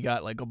not like he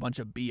got like a bunch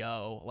of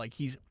BO. Like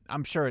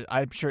I'm sure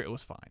it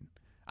was fine.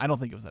 I don't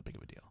think it was that big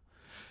of a deal.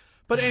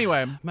 But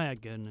anyway, my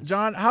goodness,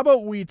 John, how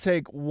about we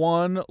take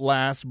one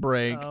last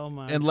break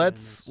and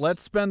let's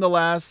spend the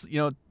last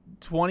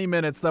 20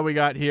 minutes that we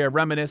got here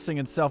reminiscing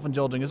and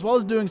self-indulging, as well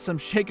as doing some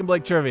Shake and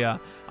Blake trivia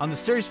on the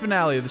series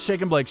finale of the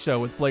Shake and Blake Show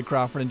with Blake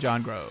Crawford and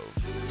John Grove.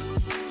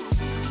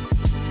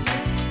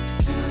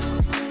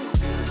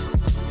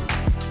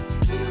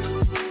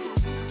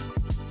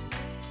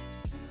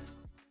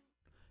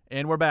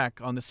 And we're back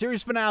on the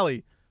series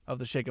finale of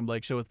the Shake and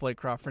Blake Show with Blake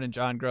Crawford and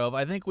John Grove.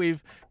 I think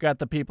we've got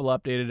the people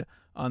updated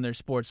on their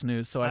sports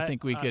news, so I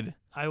think we could.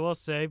 I will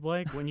say,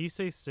 Blake, when you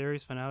say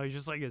series finale, it's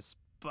just like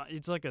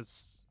it's like a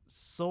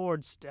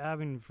sword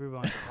stabbing through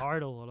my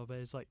heart a little bit.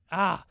 It's like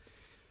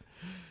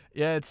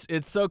Yeah,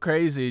 it's so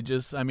crazy.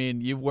 Just I've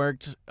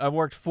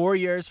worked 4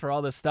 years for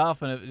all this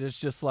stuff, and it's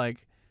just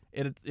like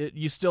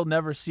you still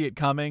never see it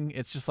coming.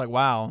 It's just like,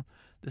 wow.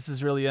 This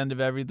is really the end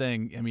of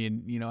everything. I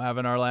mean,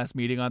 having our last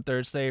meeting on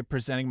Thursday,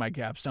 presenting my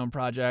capstone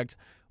project,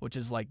 which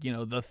is like,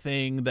 the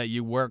thing that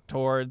you work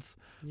towards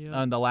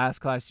on the last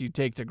class you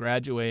take to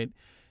graduate.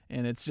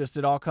 And it's just,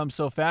 it all comes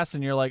so fast,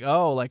 and you're like,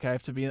 oh, like I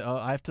have to be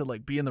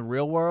in the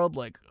real world.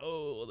 Like,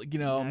 oh,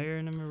 Now you're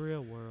in the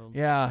real world.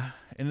 Yeah.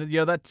 And,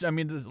 that's,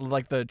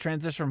 like the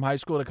transition from high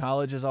school to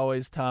college is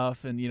always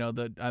tough. And,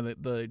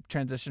 the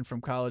transition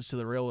from college to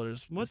the real world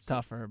is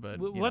tougher. But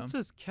what's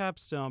this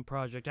capstone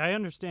project? I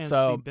understand it's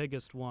the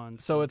biggest one.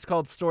 So it's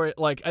called story.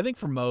 Like, I think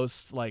for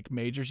most like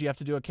majors, you have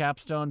to do a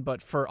capstone.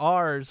 But for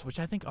ours, which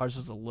I think ours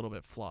is a little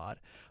bit flawed,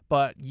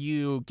 but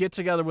you get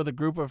together with a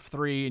group of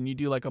 3 and you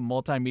do like a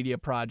multimedia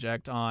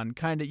project on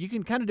you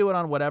can kind of do it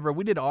on whatever.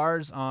 We did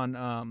ours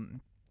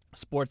on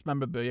sports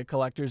memorabilia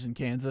collectors in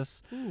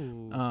Kansas.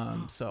 Ooh.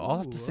 So I'll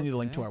have to send you the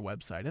link to our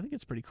website. I think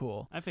it's pretty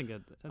cool. I think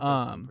it.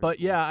 But cool.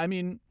 Yeah, I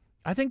mean,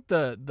 I think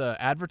the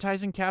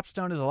advertising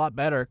capstone is a lot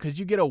better because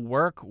you get to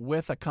work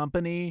with a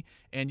company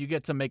and you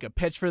get to make a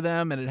pitch for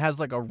them, and it has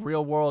like a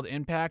real world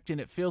impact. And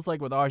it feels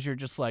like with ours, you're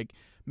just like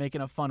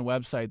making a fun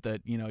website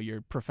that your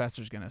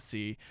professor's gonna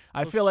see.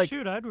 I feel like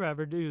I'd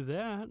rather do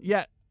that.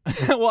 Yeah.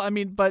 Well, I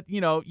mean, but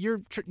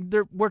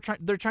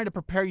they're trying to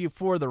prepare you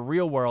for the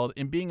real world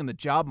and being in the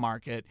job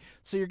market.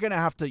 So you're gonna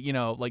have to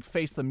like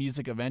face the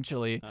music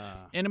eventually.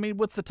 And I mean,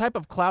 with the type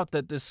of clout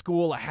that this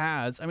school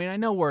has, I mean, I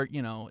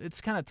know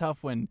it's kind of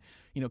tough when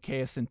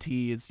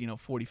KSNT is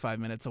 45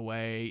 minutes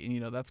away,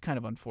 and that's kind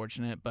of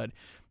unfortunate. But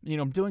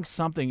doing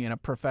something in a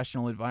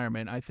professional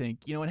environment, I think,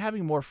 and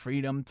having more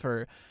freedom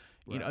for.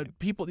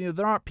 People,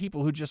 there aren't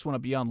people who just want to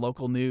be on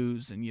local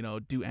news and,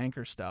 do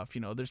anchor stuff.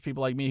 There's people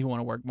like me who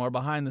want to work more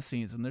behind the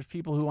scenes, and there's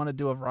people who want to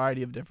do a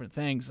variety of different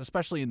things,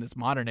 especially in this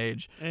modern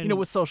age, and,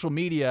 with social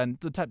media and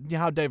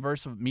how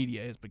diverse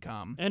media has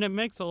become. And it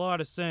makes a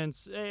lot of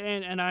sense.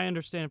 And I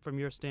understand from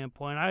your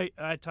standpoint.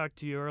 I talked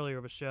to you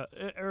earlier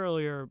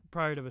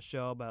prior to the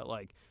show about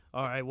like,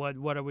 all right,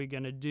 what are we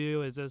gonna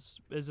do? Is this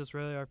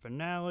really our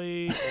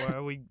finale, or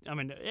are we? I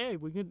mean, hey,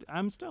 we could.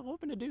 I'm still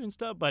hoping to do and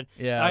stuff, but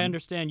yeah. I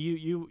understand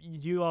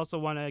you also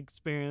want to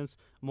experience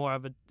more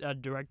of a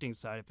directing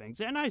side of things.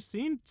 And I've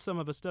seen some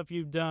of the stuff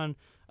you've done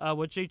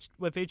with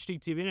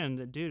HDTV,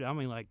 and dude, I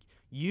mean, like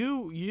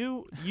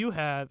you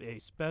have a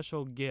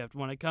special gift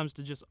when it comes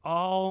to just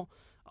all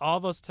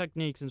those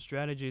techniques and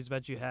strategies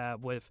that you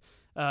have with.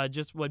 Not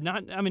just with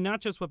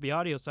the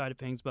audio side of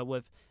things, but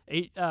with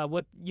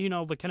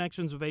the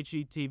connections with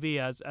HGTV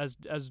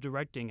as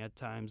directing at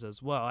times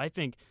as well. I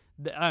think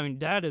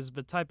that is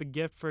the type of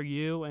gift for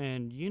you,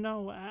 and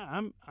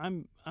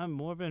I'm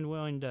more than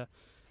willing to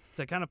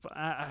kind of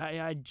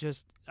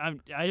this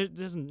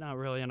is not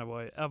really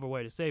another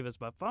way to say this,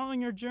 but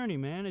following your journey,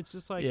 man. It's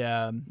just like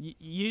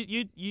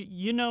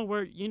you know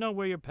where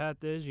your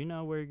path is, you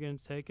know where you're gonna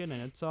take it,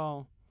 and it's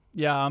all.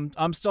 Yeah,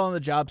 I'm still on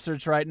the job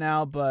search right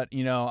now, but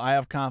I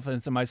have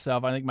confidence in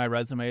myself. I think my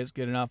resume is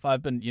good enough.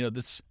 I've been,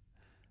 this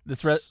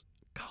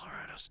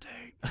Colorado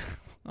State.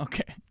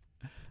 Okay,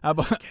 how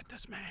about get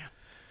this man?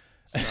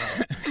 So.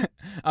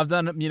 I've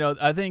done,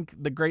 I think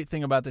the great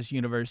thing about this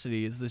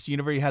university is this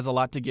university has a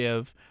lot to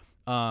give.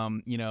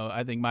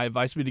 I think my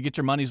advice would be to get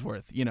your money's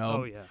worth.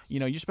 Oh, yes.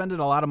 You're spending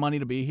a lot of money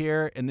to be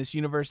here, and this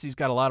university's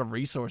got a lot of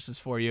resources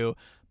for you,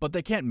 but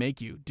they can't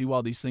make you do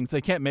all these things. They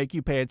can't make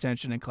you pay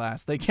attention in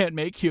class. They can't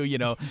make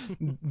you,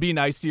 be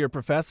nice to your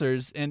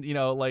professors. And,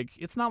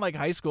 it's not like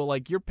high school.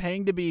 Like, you're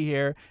paying to be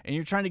here, and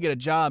you're trying to get a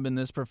job in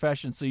this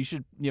profession, so you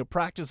should,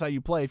 practice how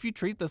you play. If you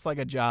treat this like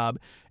a job,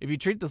 if you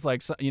treat this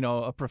like,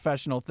 a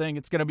professional thing,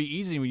 it's going to be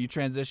easy when you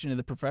transition to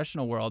the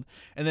professional world.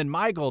 And then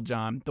my goal,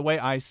 John, the way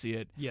I see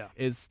it,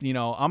 is,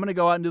 I'm going to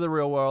go out into the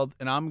real world,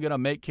 and I'm going to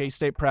make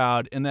K-State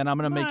proud, and then I'm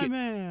going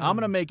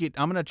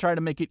to try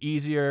to make it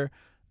easier,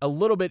 a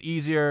little bit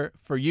easier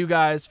for you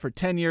guys for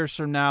 10 years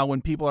from now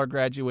when people are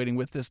graduating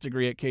with this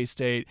degree at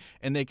K-State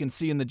and they can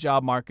see in the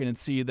job market and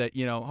see that,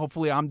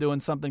 hopefully I'm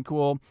doing something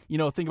cool.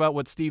 Think about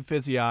what Steve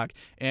Fiziak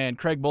and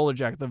Craig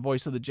Bolerjack, the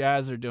voice of the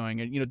Jazz, are doing.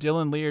 And,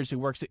 Dylan Lears, who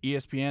works at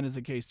ESPN, is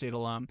a K-State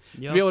alum.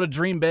 Yes. To be able to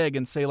dream big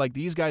and say, like,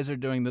 these guys are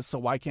doing this, so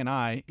why can't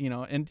I?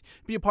 And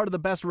be a part of the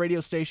best radio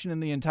station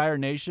in the entire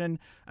nation.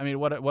 I mean,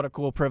 what a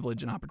cool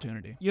privilege and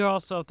opportunity. You're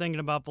also thinking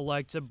about the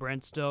likes of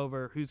Brent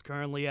Stover, who's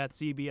currently at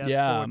CBS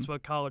Sports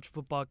with college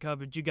football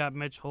coverage. You got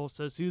Mitch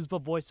Holsis, who's the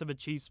voice of the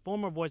Chiefs,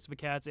 former voice of the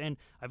Cats, and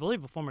I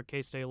believe a former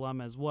K-State alum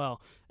as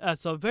well.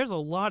 So there's a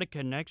lot of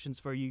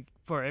connections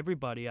for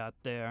everybody out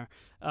there.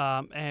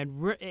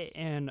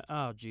 And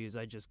oh geez,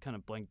 I just kind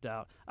of blinked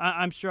out.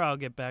 I'm sure I'll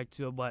get back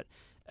to it, but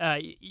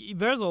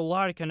there's a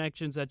lot of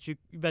connections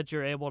that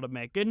you're able to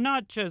make, and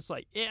not just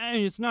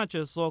it's not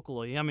just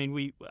locally. I mean,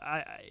 we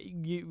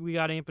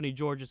got Anthony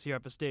Georges here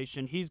at the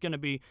station. He's going to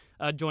be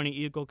joining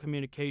Eagle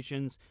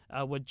Communications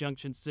with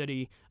Junction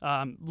City.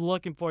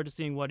 Looking forward to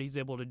seeing what he's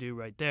able to do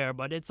right there.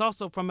 But it's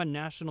also from a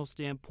national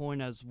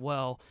standpoint as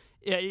well.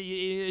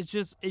 It's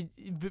just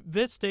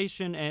this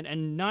station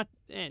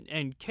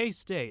and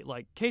K-State,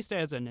 like K-State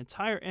as an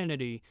entire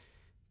entity.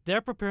 They're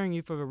preparing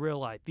you for the real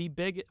life,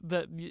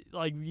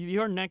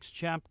 your next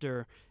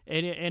chapter,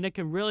 and it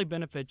can really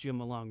benefit you in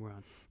the long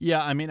run.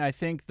 Yeah, I mean, I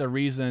think the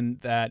reason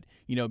that,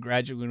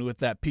 graduating with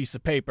that piece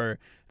of paper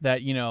that,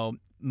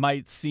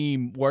 might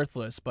seem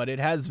worthless, but it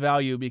has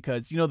value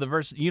because, the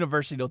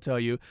university will tell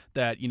you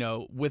that,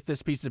 with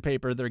this piece of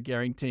paper, they're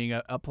guaranteeing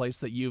a place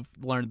that you've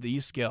learned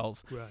these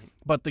skills. Right.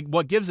 But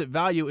what gives it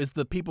value is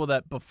the people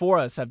that before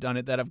us have done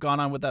it, that have gone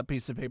on with that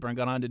piece of paper and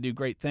gone on to do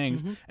great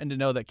things, and to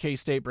know that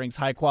K-State brings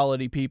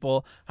high-quality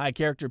people,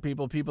 high-character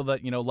people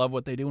that, love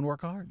what they do and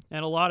work hard.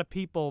 And a lot of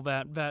people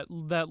that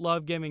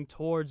love giving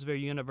towards their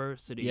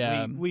university.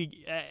 Yeah.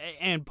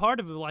 And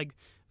part of it,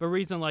 the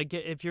reason,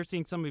 if you're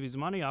seeing some of these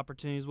money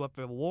opportunities with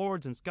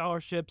awards and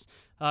scholarships,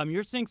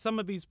 you're seeing some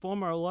of these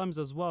former alums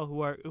as well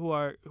who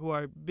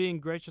are being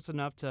gracious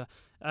enough to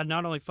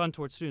not only fund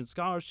towards student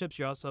scholarships.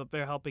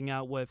 They're helping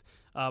out with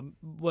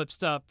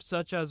stuff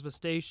such as the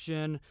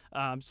station,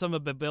 some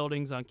of the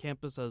buildings on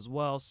campus as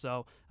well.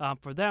 So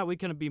for that, we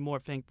can be more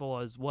thankful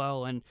as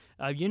well. And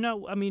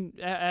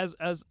as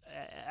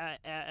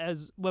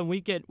when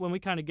we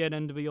kind of get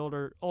into the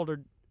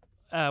older.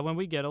 When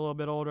we get a little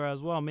bit older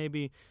as well,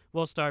 maybe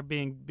we'll start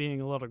being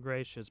a little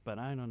gracious, but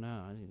I don't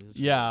know.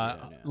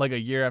 Like a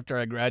year after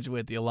I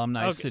graduate, the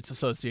Alumni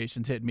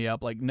Association's hit me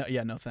up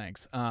no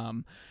thanks.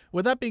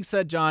 With that being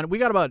said, John, we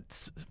got about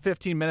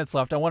 15 minutes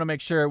left. I want to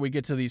make sure we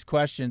get to these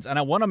questions, and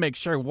I want to make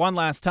sure one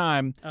last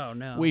time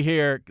we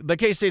hear the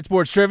K-State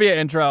Sports Trivia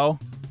intro.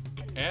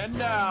 And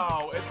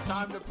now it's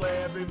time to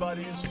play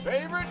everybody's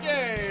favorite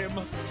game,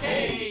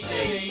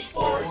 K-State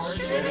Sports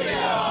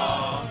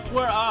Trivia,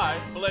 where I,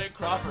 Blake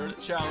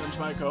Crawford, challenge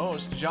my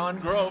co-host John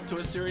Grove to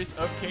a series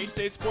of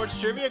K-State Sports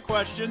Trivia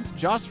questions.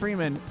 Josh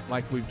Freeman,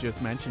 like we've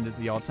just mentioned, is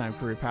the all-time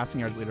career passing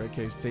yards leader at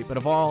K-State, but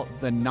of all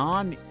the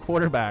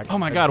non-quarterbacks, Oh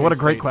my God, what a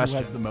great K-State, question.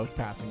 who has the most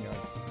passing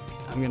yards?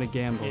 I'm going to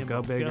gamble.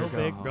 Go big or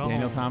go home.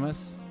 Daniel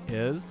Thomas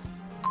is...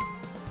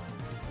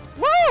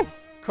 Woo!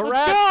 Correct.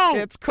 Let's go!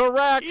 It's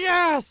correct.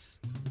 Yes!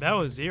 That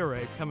was ear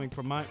rape coming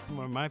from my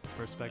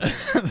perspective.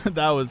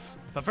 That was...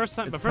 The first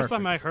time I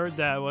perfect. heard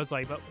that was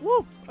like,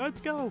 woo, let's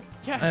go.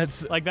 Yes.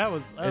 It's- like that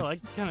was it's- like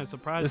kind of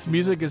surprising. This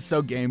music is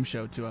so game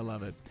show too. I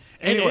love it.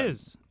 It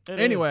is.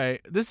 Anyway,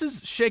 this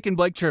is Shake and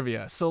Blake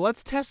trivia. So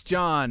let's test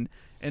John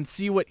and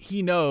see what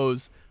he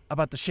knows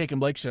about the Shake and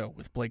Blake show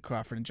with Blake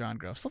Crawford and John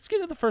Grove. So let's get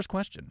to the first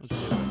question. Let's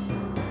do it.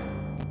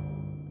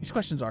 These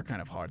questions are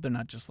kind of hard. They're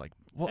not just like,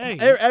 well, Hey.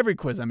 every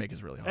quiz I make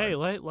is really hard. Hey,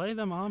 lay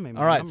them on me,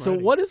 man. All right, I'm so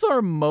ready. what is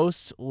our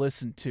most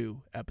listened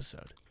to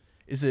episode?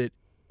 Is it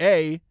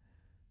A,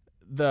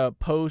 the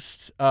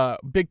post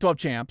Big 12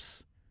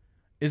 champs?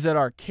 Is it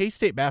our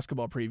K-State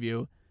basketball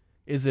preview?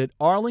 Is it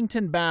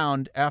Arlington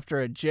bound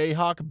after a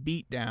Jayhawk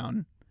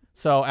beatdown?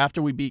 So after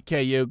we beat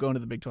KU, going to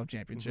the Big 12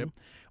 championship.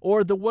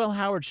 Or the Will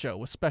Howard show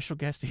with special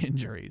guest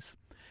injuries?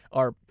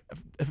 Our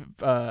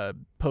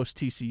post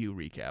TCU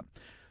recap.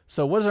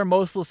 So what is our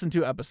most listened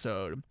to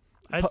episode?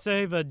 I'd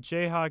say the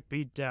Jayhawk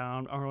beat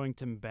down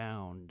Arlington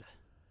bound.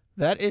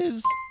 That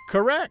is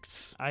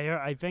correct.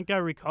 I think I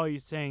recall you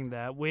saying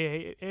that.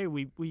 We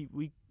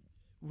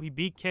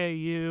beat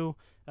KU.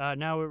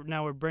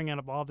 Now we're bringing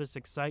up all this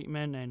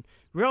excitement, and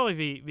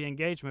really the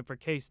engagement for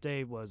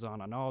K-State was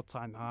on an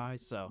all-time high.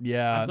 So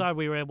Yeah. I'm glad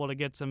we were able to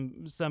get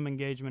some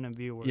engagement and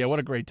viewers. Yeah, what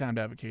a great time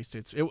to have a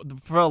K-State.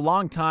 For a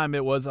long time,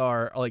 it was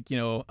our,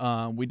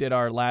 we did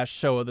our last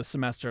show of the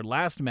semester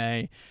last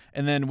May,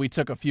 and then we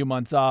took a few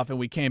months off, and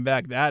we came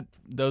back.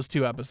 Those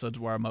two episodes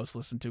were our most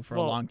listened to for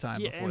a long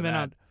time yeah, before and then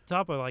that. on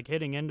top of like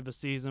hitting into the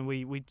season,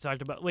 we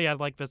talked about we had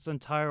like this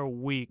entire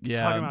week Yeah.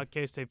 talking about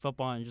K-State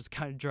football and just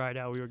kind of dried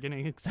out. We were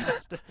getting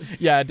exhausted.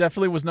 Yeah, it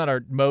definitely was not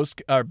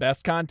our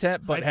best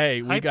content, but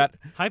hey, we got...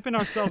 hyping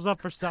ourselves up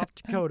for South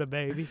Dakota,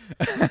 baby.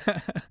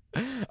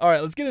 All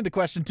right, let's get into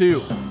question 2.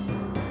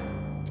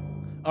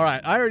 All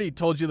right, I already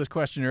told you this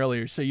question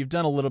earlier, so you've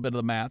done a little bit of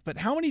the math, but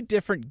how many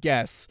different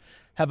guests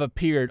have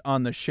appeared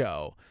on the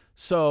show?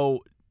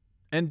 So,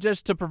 and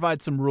just to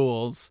provide some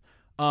rules,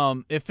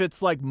 if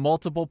it's like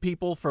multiple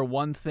people for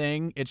one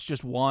thing, it's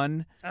just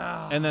one,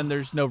 and then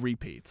there's no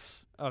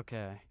repeats.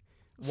 Okay.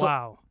 So-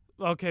 Wow.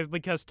 Okay,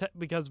 because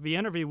the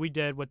interview we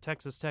did with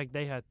Texas Tech,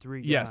 they had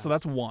 3 guys. Yeah, so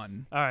that's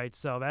one. All right,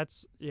 so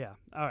that's All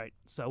right,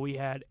 so we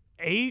had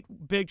 8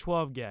 Big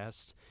 12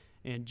 guests,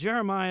 and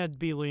Jeremiah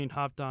B. Lean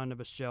hopped onto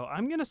the show.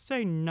 I'm gonna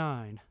say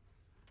 9.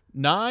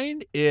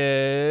 9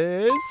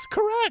 is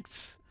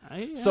correct.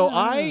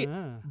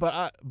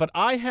 But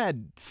I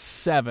had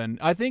 7.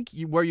 I think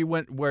where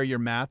your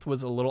math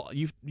was a little,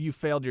 you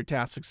failed your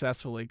task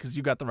successfully because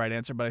you got the right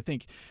answer. But I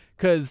think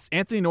because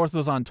Anthony North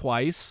was on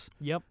twice,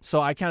 Yep. so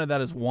I counted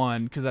that as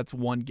 1 because that's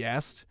 1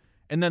 guest.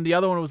 And then the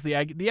other one was the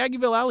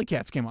Aggieville Alley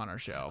Cats came on our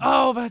show.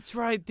 Oh, that's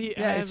right.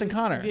 It's in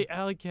Connor. The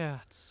Alley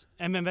Cats,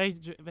 and then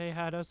they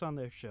had us on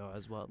their show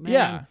as well. Man,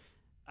 Yeah.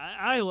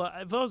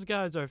 those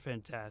guys are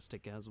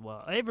fantastic as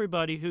well.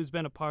 Everybody who's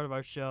been a part of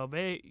our show,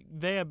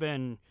 they've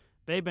been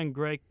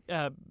great.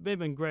 They've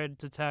been great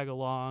to tag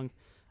along.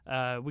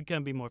 We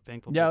couldn't be more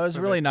thankful. Yeah, it was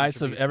for really their nice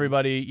of contributions.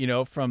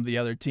 everybody, from the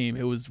other team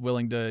who was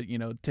willing to,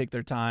 take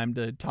their time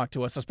to talk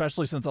to us,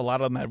 especially since a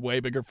lot of them had way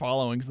bigger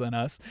followings than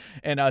us,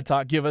 and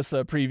give us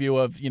a preview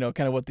of,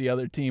 kind of what the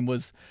other team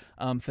was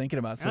thinking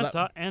about.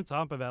 So And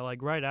top of that,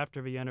 like right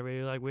after the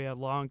interview, like we had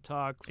long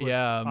talks with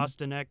Yeah.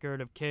 Austin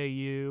Eckert of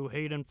KU,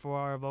 Hayden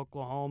Farrar of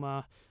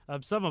Oklahoma,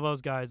 some of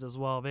those guys as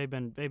well. They've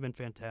been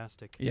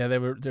fantastic. yeah,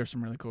 they're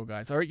some really cool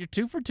guys. All right, you're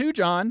 2 for 2,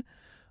 John.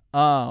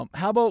 How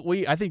about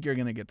I think you're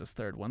going to get this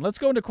third one. Let's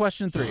go into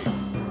question 3.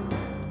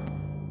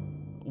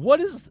 What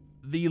is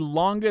the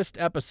longest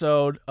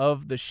episode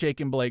of the Shake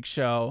and Blake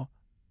show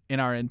in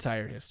our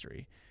entire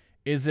history?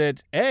 Is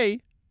it A,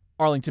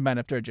 Arlington bound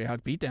after a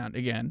Jayhawk beatdown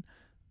again?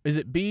 Is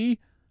it B,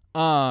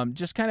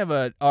 just kind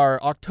of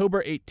our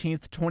October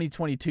 18th,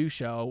 2022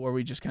 show where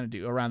we just kind of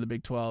do around the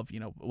Big 12,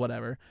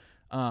 whatever.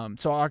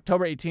 So our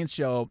October 18th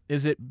show,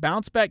 is it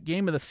Bounce Back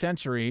Game of the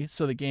Century?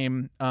 So the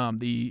game,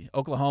 the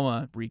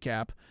Oklahoma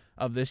recap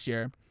of this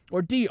year,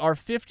 or D, our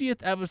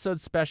 50th episode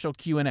special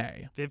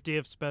Q&A?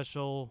 50th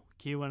special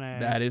Q&A.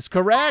 That is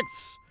correct.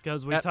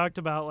 Because we talked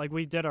about, like,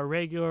 we did our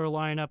regular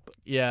lineup,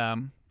 Yeah.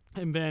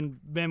 and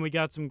then we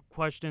got some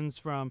questions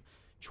from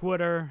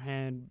Twitter,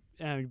 and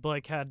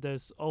Blake had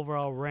this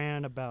overall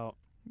rant about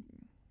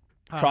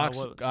Crocs.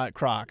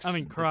 Crocs.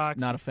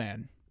 It's not a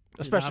fan.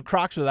 He's Especially not-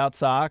 Crocs without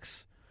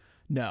socks.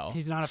 No.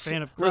 He's not a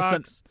fan of Listen,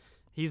 Crocs.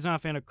 He's not a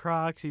fan of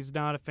Crocs. He's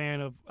not a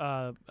fan of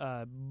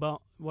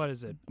what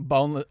is it?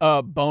 bone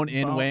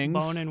in wings.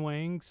 Bone in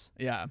wings.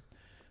 Yeah.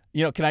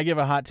 Can I give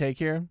a hot take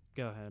here?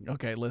 Go ahead.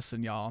 Okay,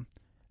 listen, y'all.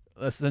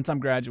 since I'm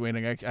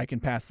graduating, I can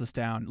pass this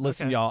down.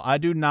 Listen, Okay. y'all, I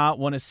do not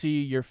want to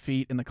see your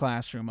feet in the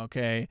classroom,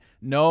 okay?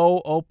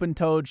 No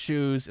open-toed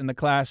shoes in the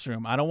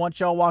classroom. I don't want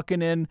y'all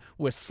walking in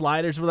with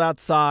sliders without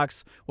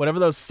socks, whatever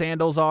those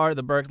sandals are,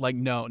 the Birks. Like,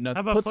 no, How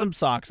about put some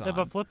socks on. Have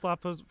a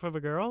flip-flop for the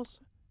girls?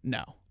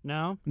 No.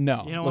 No?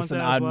 No. You don't want Listen,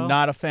 that as I'm well?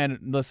 not a fan.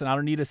 Listen, I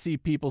don't need to see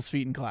people's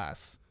feet in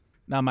class.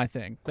 Not my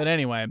thing. But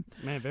anyway,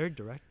 Man, very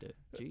directed.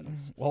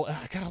 Jeez. well,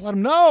 I gotta let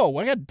him know.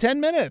 I got 10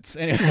 minutes.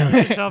 You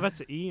Anyway. can tell that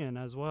to Ian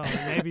as well.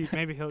 Maybe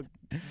he'll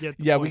get.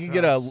 The Yeah, point we could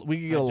get a across.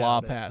 I law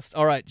doubt it. passed.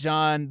 All right,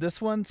 John.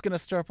 This one's gonna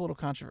stir up a little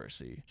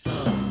controversy.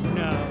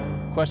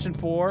 No. Question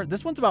 4.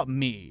 This one's about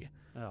me.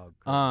 Oh.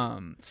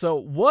 God. So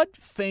what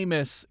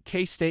famous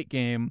K-State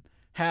game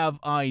have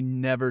I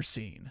never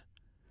seen?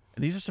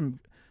 And these are some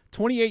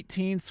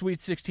 2018 Sweet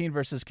 16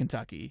 versus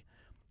Kentucky.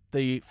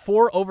 The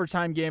 4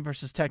 overtime game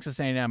versus Texas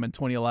A&M in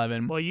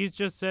 2011. Well, you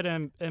just said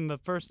in the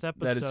first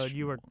episode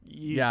you were.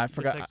 Yeah, I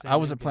forgot. I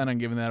wasn't planning on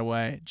giving that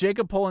away.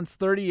 Jacob Poland's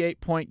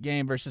 38-point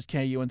game versus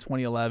KU in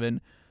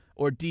 2011.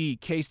 Or D,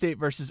 K-State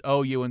versus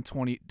OU in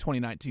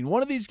 2019.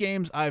 One of these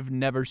games I've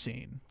never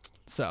seen.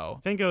 So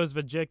I think it was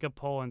the Jacob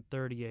Poland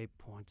 38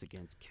 points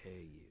against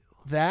KU.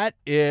 that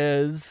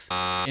is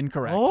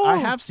incorrect. Oh. I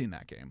have seen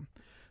that game.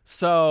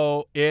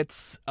 So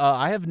it's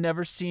I have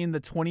never seen the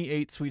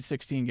 28 Sweet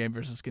 16 game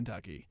versus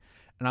Kentucky,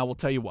 and I will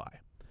tell you why.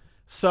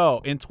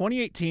 So in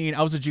 2018,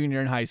 I was a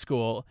junior in high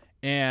school,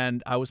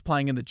 and I was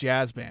playing in the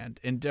jazz band.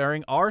 And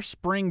during our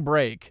spring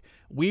break,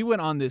 we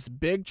went on this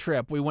big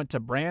trip. We went to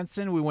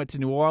Branson, we went to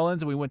New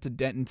Orleans, and we went to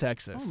Denton,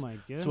 Texas. Oh my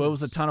goodness. So it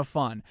was a ton of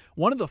fun.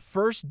 One of the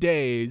first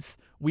days,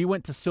 we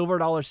went to Silver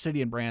Dollar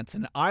City in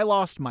Branson. I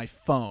lost my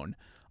phone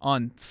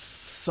on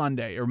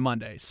Sunday or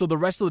Monday. So the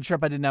rest of the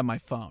trip, I didn't have my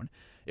phone.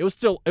 It was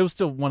still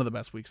one of the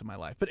best weeks of my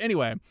life. But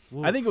anyway,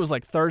 I think it was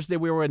like Thursday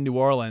we were in New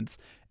Orleans,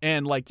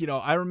 and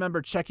I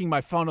remember checking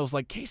my phone. I was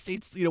like,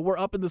 K-State's, we're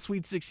up in the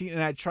Sweet 16,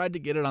 and I tried to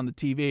get it on the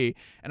TV,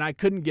 and I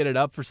couldn't get it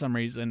up for some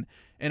reason.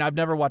 And I've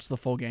never watched the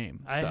full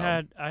game. I so.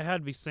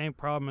 had the same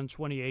problem in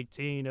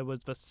 2018. It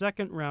was the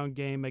second round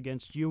game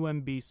against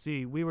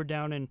UMBC. We were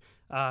down in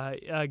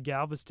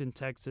Galveston,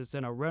 Texas,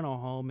 in a rental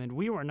home, and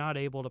we were not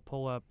able to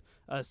pull up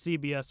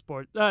CBS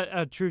Sport,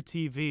 True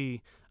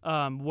TV,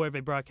 where they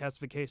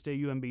broadcast the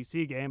K-State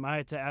UMBC game. I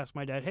had to ask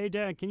my dad, "Hey,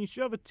 Dad, can you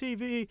show the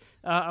TV?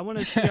 I want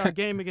to see our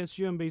game against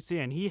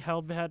UMBC." And he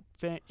held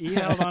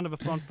onto the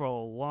phone for a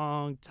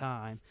long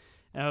time.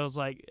 And I was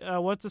like,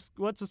 "What's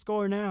the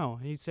score now?"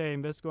 And he's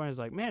saying this score. And I was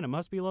like, "Man, it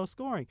must be low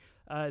scoring."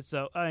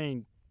 So I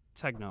mean,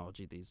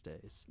 technology these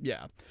days.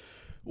 Yeah.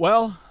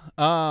 Well,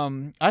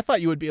 I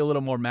thought you would be a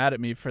little more mad at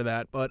me for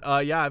that, but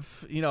yeah, I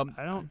was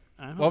know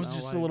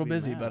just why a little you'd be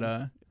busy, mad.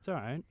 but It's all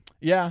right.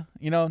 yeah,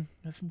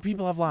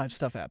 people have lives,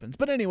 stuff happens.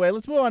 But anyway,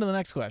 let's move on to the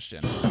next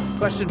question.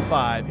 Question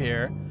 5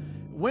 here.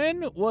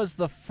 When was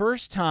the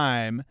first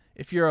time,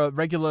 if you're a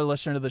regular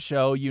listener to the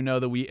show, you know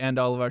that we end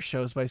all of our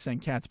shows by saying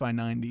Cats by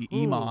 90,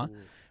 EMA. Ooh.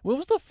 When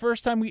was the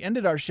first time we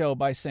ended our show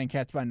by saying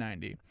Cats by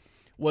 90?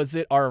 Was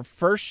it our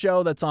first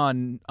show that's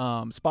on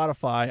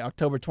Spotify,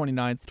 October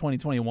 29th,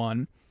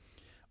 2021?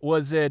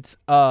 Was it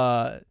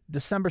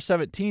December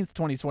 17th,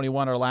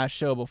 2021, our last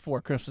show before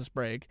Christmas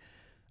break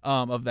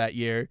of that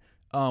year?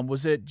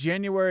 Was it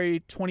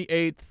January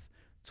 28th,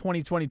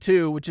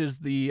 2022, which is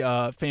the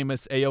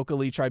famous Aoka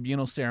Lee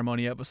Tribunal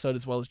Ceremony episode,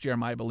 as well as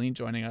Jeremiah Boline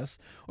joining us?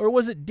 Or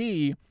was it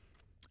D,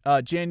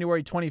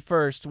 January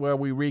 21st, where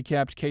we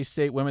recapped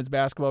K-State women's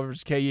basketball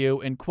versus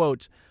KU and,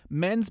 quote,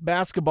 men's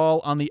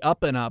basketball on the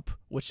up and up,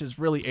 which has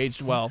really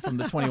aged well from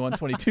the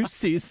 21-22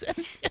 season.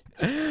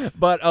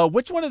 But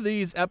which one of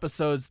these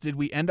episodes did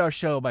we end our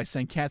show by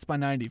saying Cats by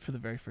 90 for the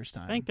very first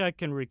time? I think I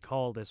can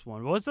recall this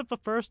one. Was it the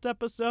first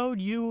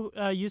episode? You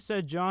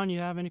said, John, you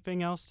have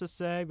anything else to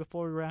say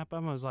before we wrap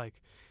up? I was like,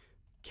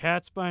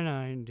 Cats by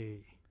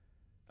 90.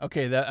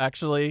 Okay, that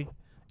actually,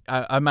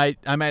 I might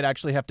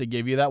actually have to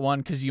give you that one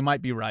because you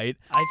might be right.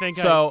 I think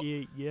So,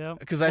 yeah.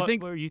 'cause I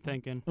think- What were you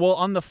thinking? Well,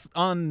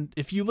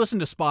 if you listen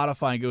to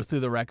Spotify and go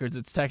through the records,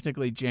 it's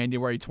technically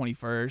January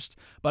 21st.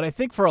 But I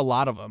think for a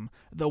lot of them,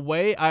 the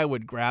way I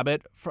would grab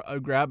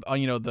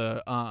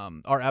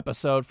our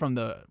episode from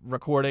the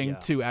recording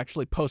to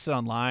actually post it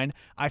online,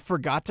 I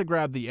forgot to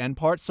grab the end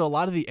part. So a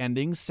lot of the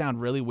endings sound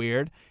really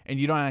weird, and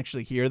you don't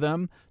actually hear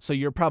them. So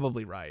you're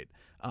probably right.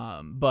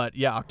 But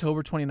yeah,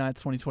 October 29th,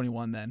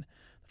 2021. Then.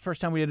 First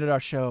time we ended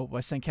our show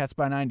by saying Cats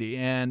by 90,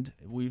 and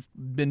we've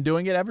been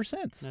doing it ever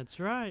since. That's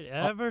right.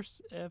 Ever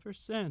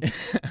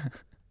since.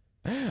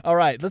 All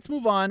right, let's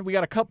move on. We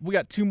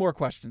got 2 more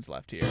questions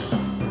left here.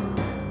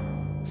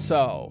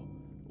 So,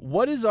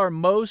 what is our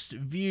most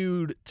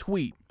viewed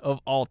tweet of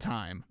all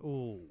time?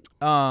 Ooh.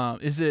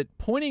 Is it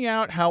pointing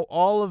out how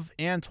all of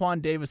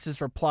Antoine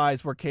Davis's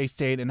replies were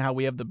K-State and how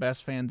we have the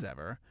best fans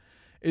ever?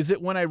 Is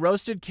it when I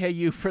roasted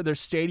KU for their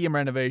stadium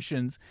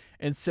renovations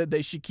and said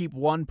they should keep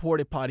one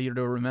porta potty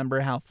to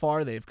remember how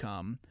far they've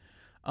come?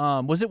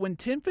 Was it when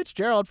Tim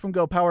Fitzgerald from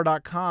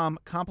GoPower.com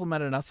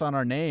complimented us on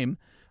our name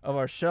of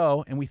our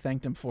show and we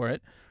thanked him for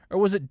it? Or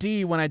was it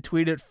D when I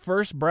tweeted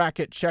first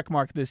bracket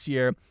checkmark this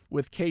year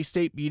with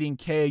K-State beating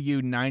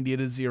KAU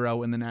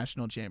 90-0 in the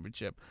national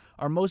championship?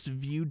 Our most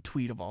viewed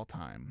tweet of all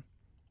time.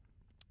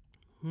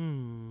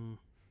 I'm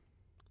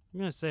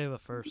going to say the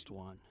first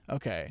one.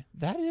 Okay,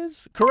 that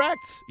is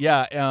correct.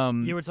 Yeah.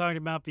 You were talking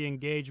about the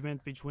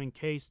engagement between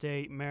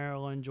K-State,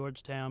 Maryland,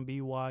 Georgetown,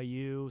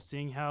 BYU,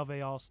 seeing how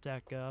they all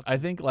stack up. I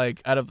think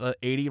like out of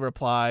 80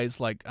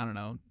 replies, like, I don't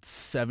know,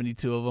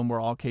 72 of them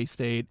were all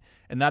K-State.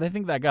 And that I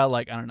think that got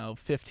like, I don't know,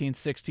 15,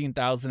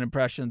 16,000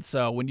 impressions.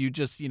 So when you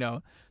just,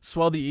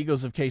 swell the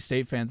egos of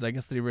K-State fans, I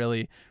guess they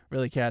really,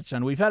 really catch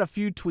on. We've had a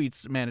few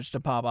tweets managed to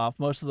pop off.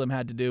 Most of them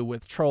had to do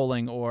with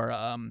trolling or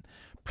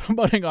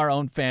promoting our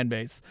own fan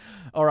base.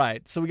 All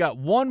right, so we got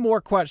one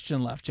more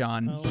question left,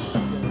 John. Oh,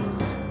 my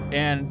goodness.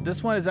 And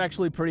this one is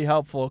actually pretty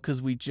helpful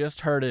because we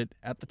just heard it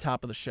at the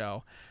top of the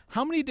show.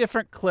 How many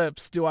different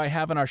clips do I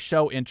have in our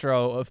show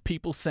intro of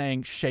people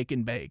saying shake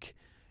and bake?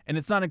 And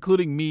it's not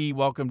including me,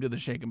 welcome to the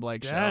Shake and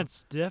Blake show.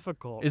 That's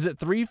difficult. Is it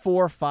 3,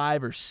 4,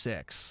 5, or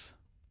 6?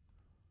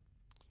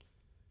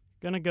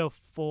 Gonna go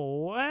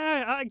 4.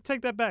 I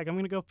take that back. I'm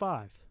gonna go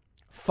 5.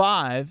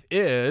 5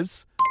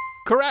 is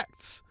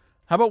correct.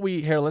 How about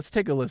let's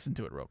take a listen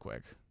to it real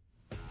quick.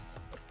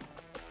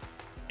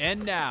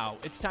 And now,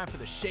 it's time for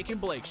the Shake and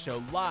Blake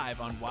Show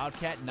live on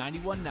Wildcat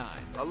 91.9.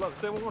 I love it.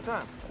 Say it one more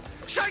time.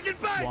 Shake and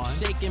bake. 1,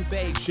 Shake and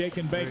bake. Shake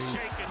and bake. 3,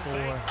 Shake and 4,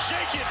 bake.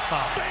 Shake it.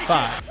 5. Bake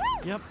 5.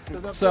 Yep.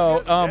 Does that So,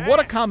 feel good? what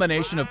a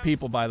combination of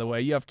people, by the way.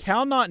 You have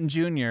Cal Naughton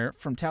Jr.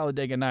 from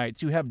Talladega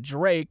Nights. You have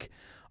Drake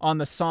on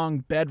the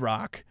song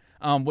Bedrock,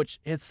 which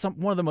is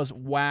one of the most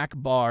whack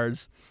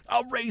bars.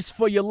 I'll race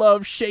for your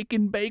love, shake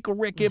and bake,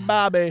 Ricky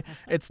Bobby.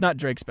 It's not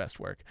Drake's best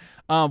work.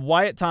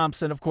 Wyatt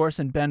Thompson, of course,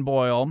 and Ben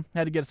Boyle.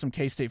 Had to get some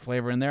K-State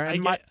flavor in there.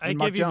 And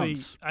Mark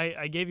Jones.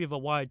 I gave you the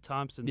Wyatt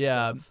Thompson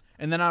Yeah. stuff.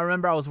 And then I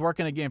remember I was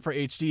working a game for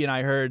HD, and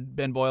I heard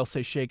Ben Boyle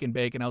say shake and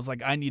bake, and I was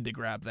like, I need to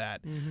grab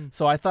that. Mm-hmm.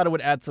 So I thought it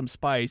would add some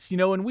spice.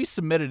 When we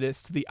submitted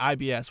this to the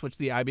IBS, which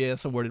the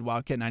IBS awarded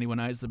Wildcat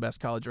 91.9 as the best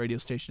college radio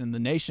station in the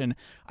nation,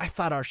 I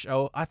thought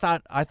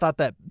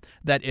that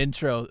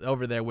intro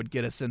over there would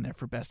get us in there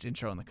for best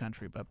intro in the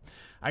country. But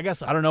I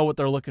guess I don't know what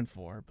they're looking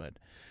for, but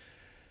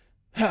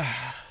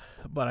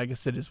but I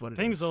guess it is what it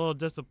Things is. a little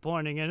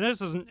disappointing, and this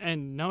isn't,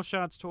 and no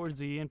shots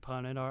towards Ian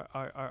Punnett,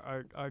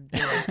 our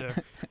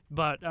director.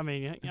 But I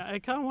mean, I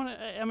kind of want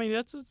to. I mean,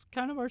 it's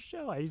kind of our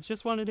show. I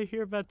just wanted to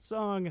hear that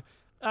song.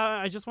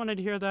 I just wanted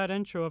to hear that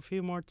intro a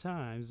few more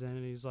times,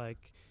 and he's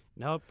like,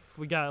 "Nope,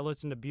 we gotta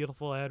listen to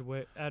beautiful Ed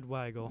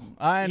Waggle."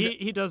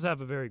 He does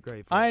have a very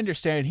great voice. I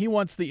understand. He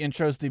wants the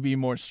intros to be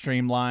more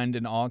streamlined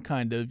and all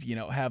kind of,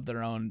 have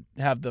their own,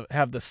 have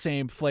the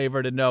same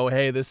flavor to know,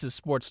 hey, this is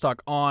Sports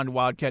Talk on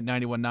Wildcat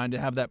 91.9, to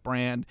have that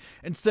brand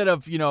instead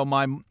of,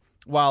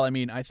 while I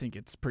mean, I think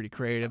it's pretty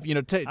creative,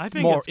 I think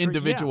more it's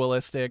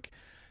individualistic.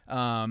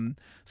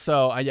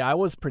 So I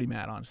was pretty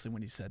mad, honestly,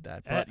 when he said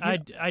that. But I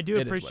do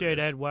it is what appreciate it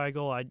is. Ed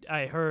Waggle.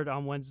 I heard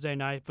on Wednesday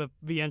night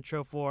the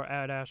intro for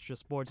Ad Astra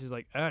Sports. He's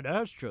like, Ad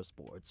Astra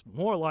Sports,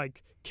 more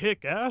like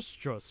Kick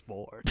Astra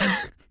Sports.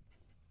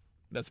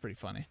 That's pretty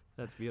funny.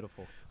 That's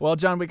beautiful. Well,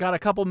 John, we got a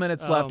couple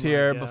minutes left my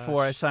here gosh.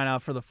 before I sign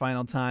out for the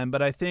final time,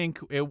 but I think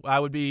I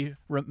would be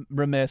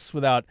remiss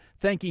without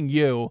thanking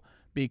you,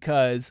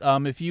 because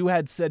if you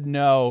had said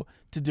no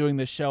to doing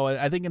this show,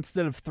 I think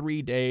instead of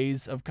 3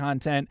 days of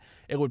content,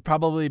 it would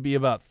probably be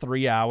about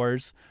 3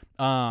 hours.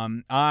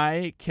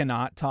 I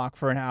cannot talk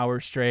for an hour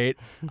straight.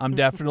 I'm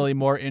definitely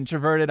more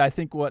introverted. I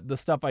think what the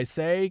stuff I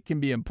say can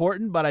be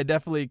important, but I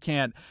definitely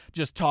can't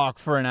just talk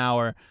for an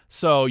hour.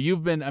 So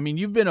you've been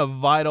a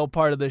vital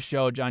part of this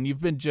show, John. You've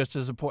been just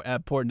as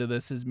important to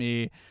this as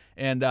me.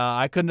 And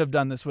I couldn't have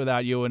done this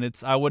without you, and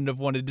I wouldn't have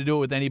wanted to do it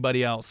with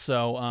anybody else.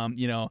 So,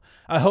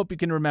 I hope you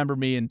can remember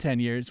me in 10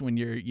 years when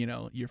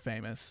you're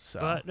famous. So,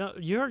 But no,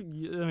 you're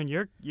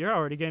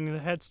already getting the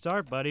head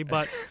start, buddy.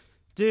 But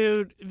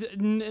dude,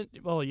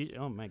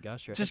 oh my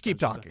gosh, just keep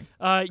talking.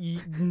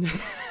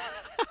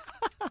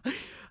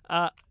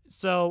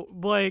 So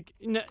Blake,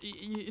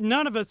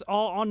 none of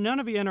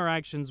the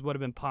interactions would have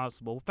been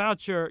possible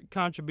without your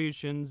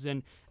contributions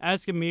and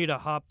asking me to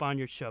hop on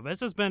your show.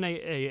 This has been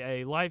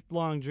a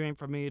lifelong dream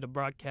for me to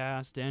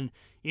broadcast, and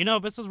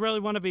this is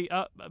really one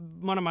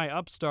of my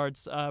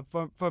upstarts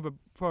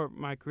for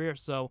my career.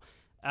 So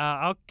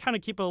I'll kind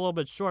of keep it a little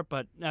bit short,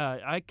 but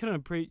I couldn't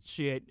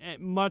appreciate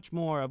much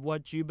more of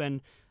what you've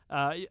been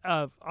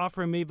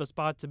offering me the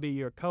spot to be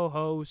your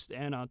co-host,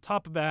 and on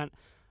top of that,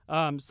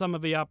 some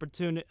of the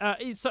opportunity.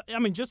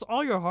 Just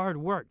all your hard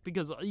work,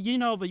 because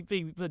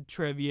the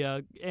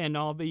trivia and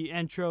all the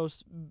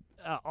intros,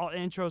 all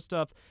intro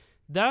stuff.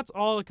 That's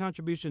all the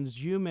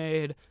contributions you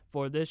made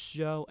for this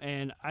show,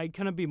 and I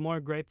couldn't be more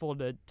grateful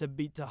to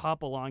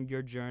hop along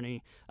your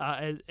journey,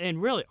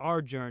 and really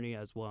our journey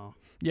as well.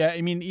 Yeah,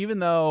 I mean, even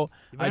though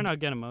You better not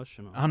get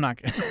emotional. I'm not.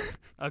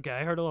 Okay,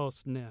 I heard a little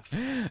sniff.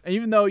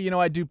 Even though,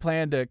 I do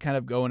plan to kind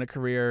of go in a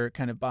career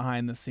kind of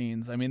behind the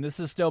scenes. I mean, this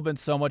has still been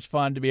so much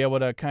fun to be able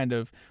to kind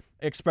of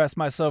express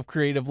myself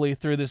creatively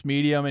through this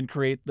medium and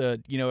create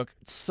the,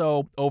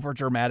 so over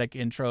dramatic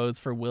intros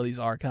for Willie's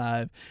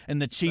Archive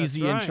and the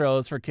cheesy That's right.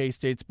 intros for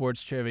K-State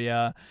Sports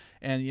Trivia,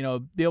 and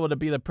be able to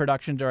be the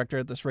production director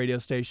at this radio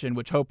station,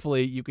 which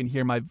hopefully you can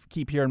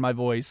keep hearing my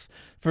voice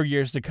for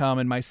years to come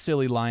and my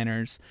silly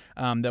liners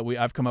that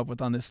I've come up with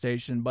on this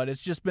station. But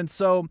it's just been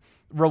so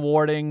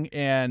rewarding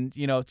and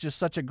just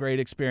such a great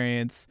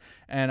experience,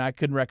 and I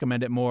couldn't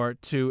recommend it more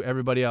to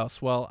everybody else.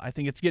 Well, I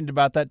think it's getting to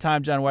about that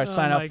time, John, where I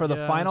sign off for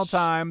the final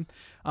time.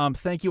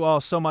 Thank you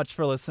all so much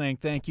for listening.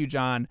 Thank you,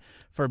 John,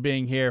 for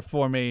being here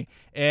for me.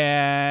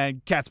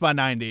 And Cats by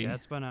 90.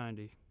 Cats by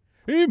 90.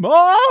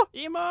 Ema!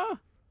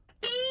 Ema!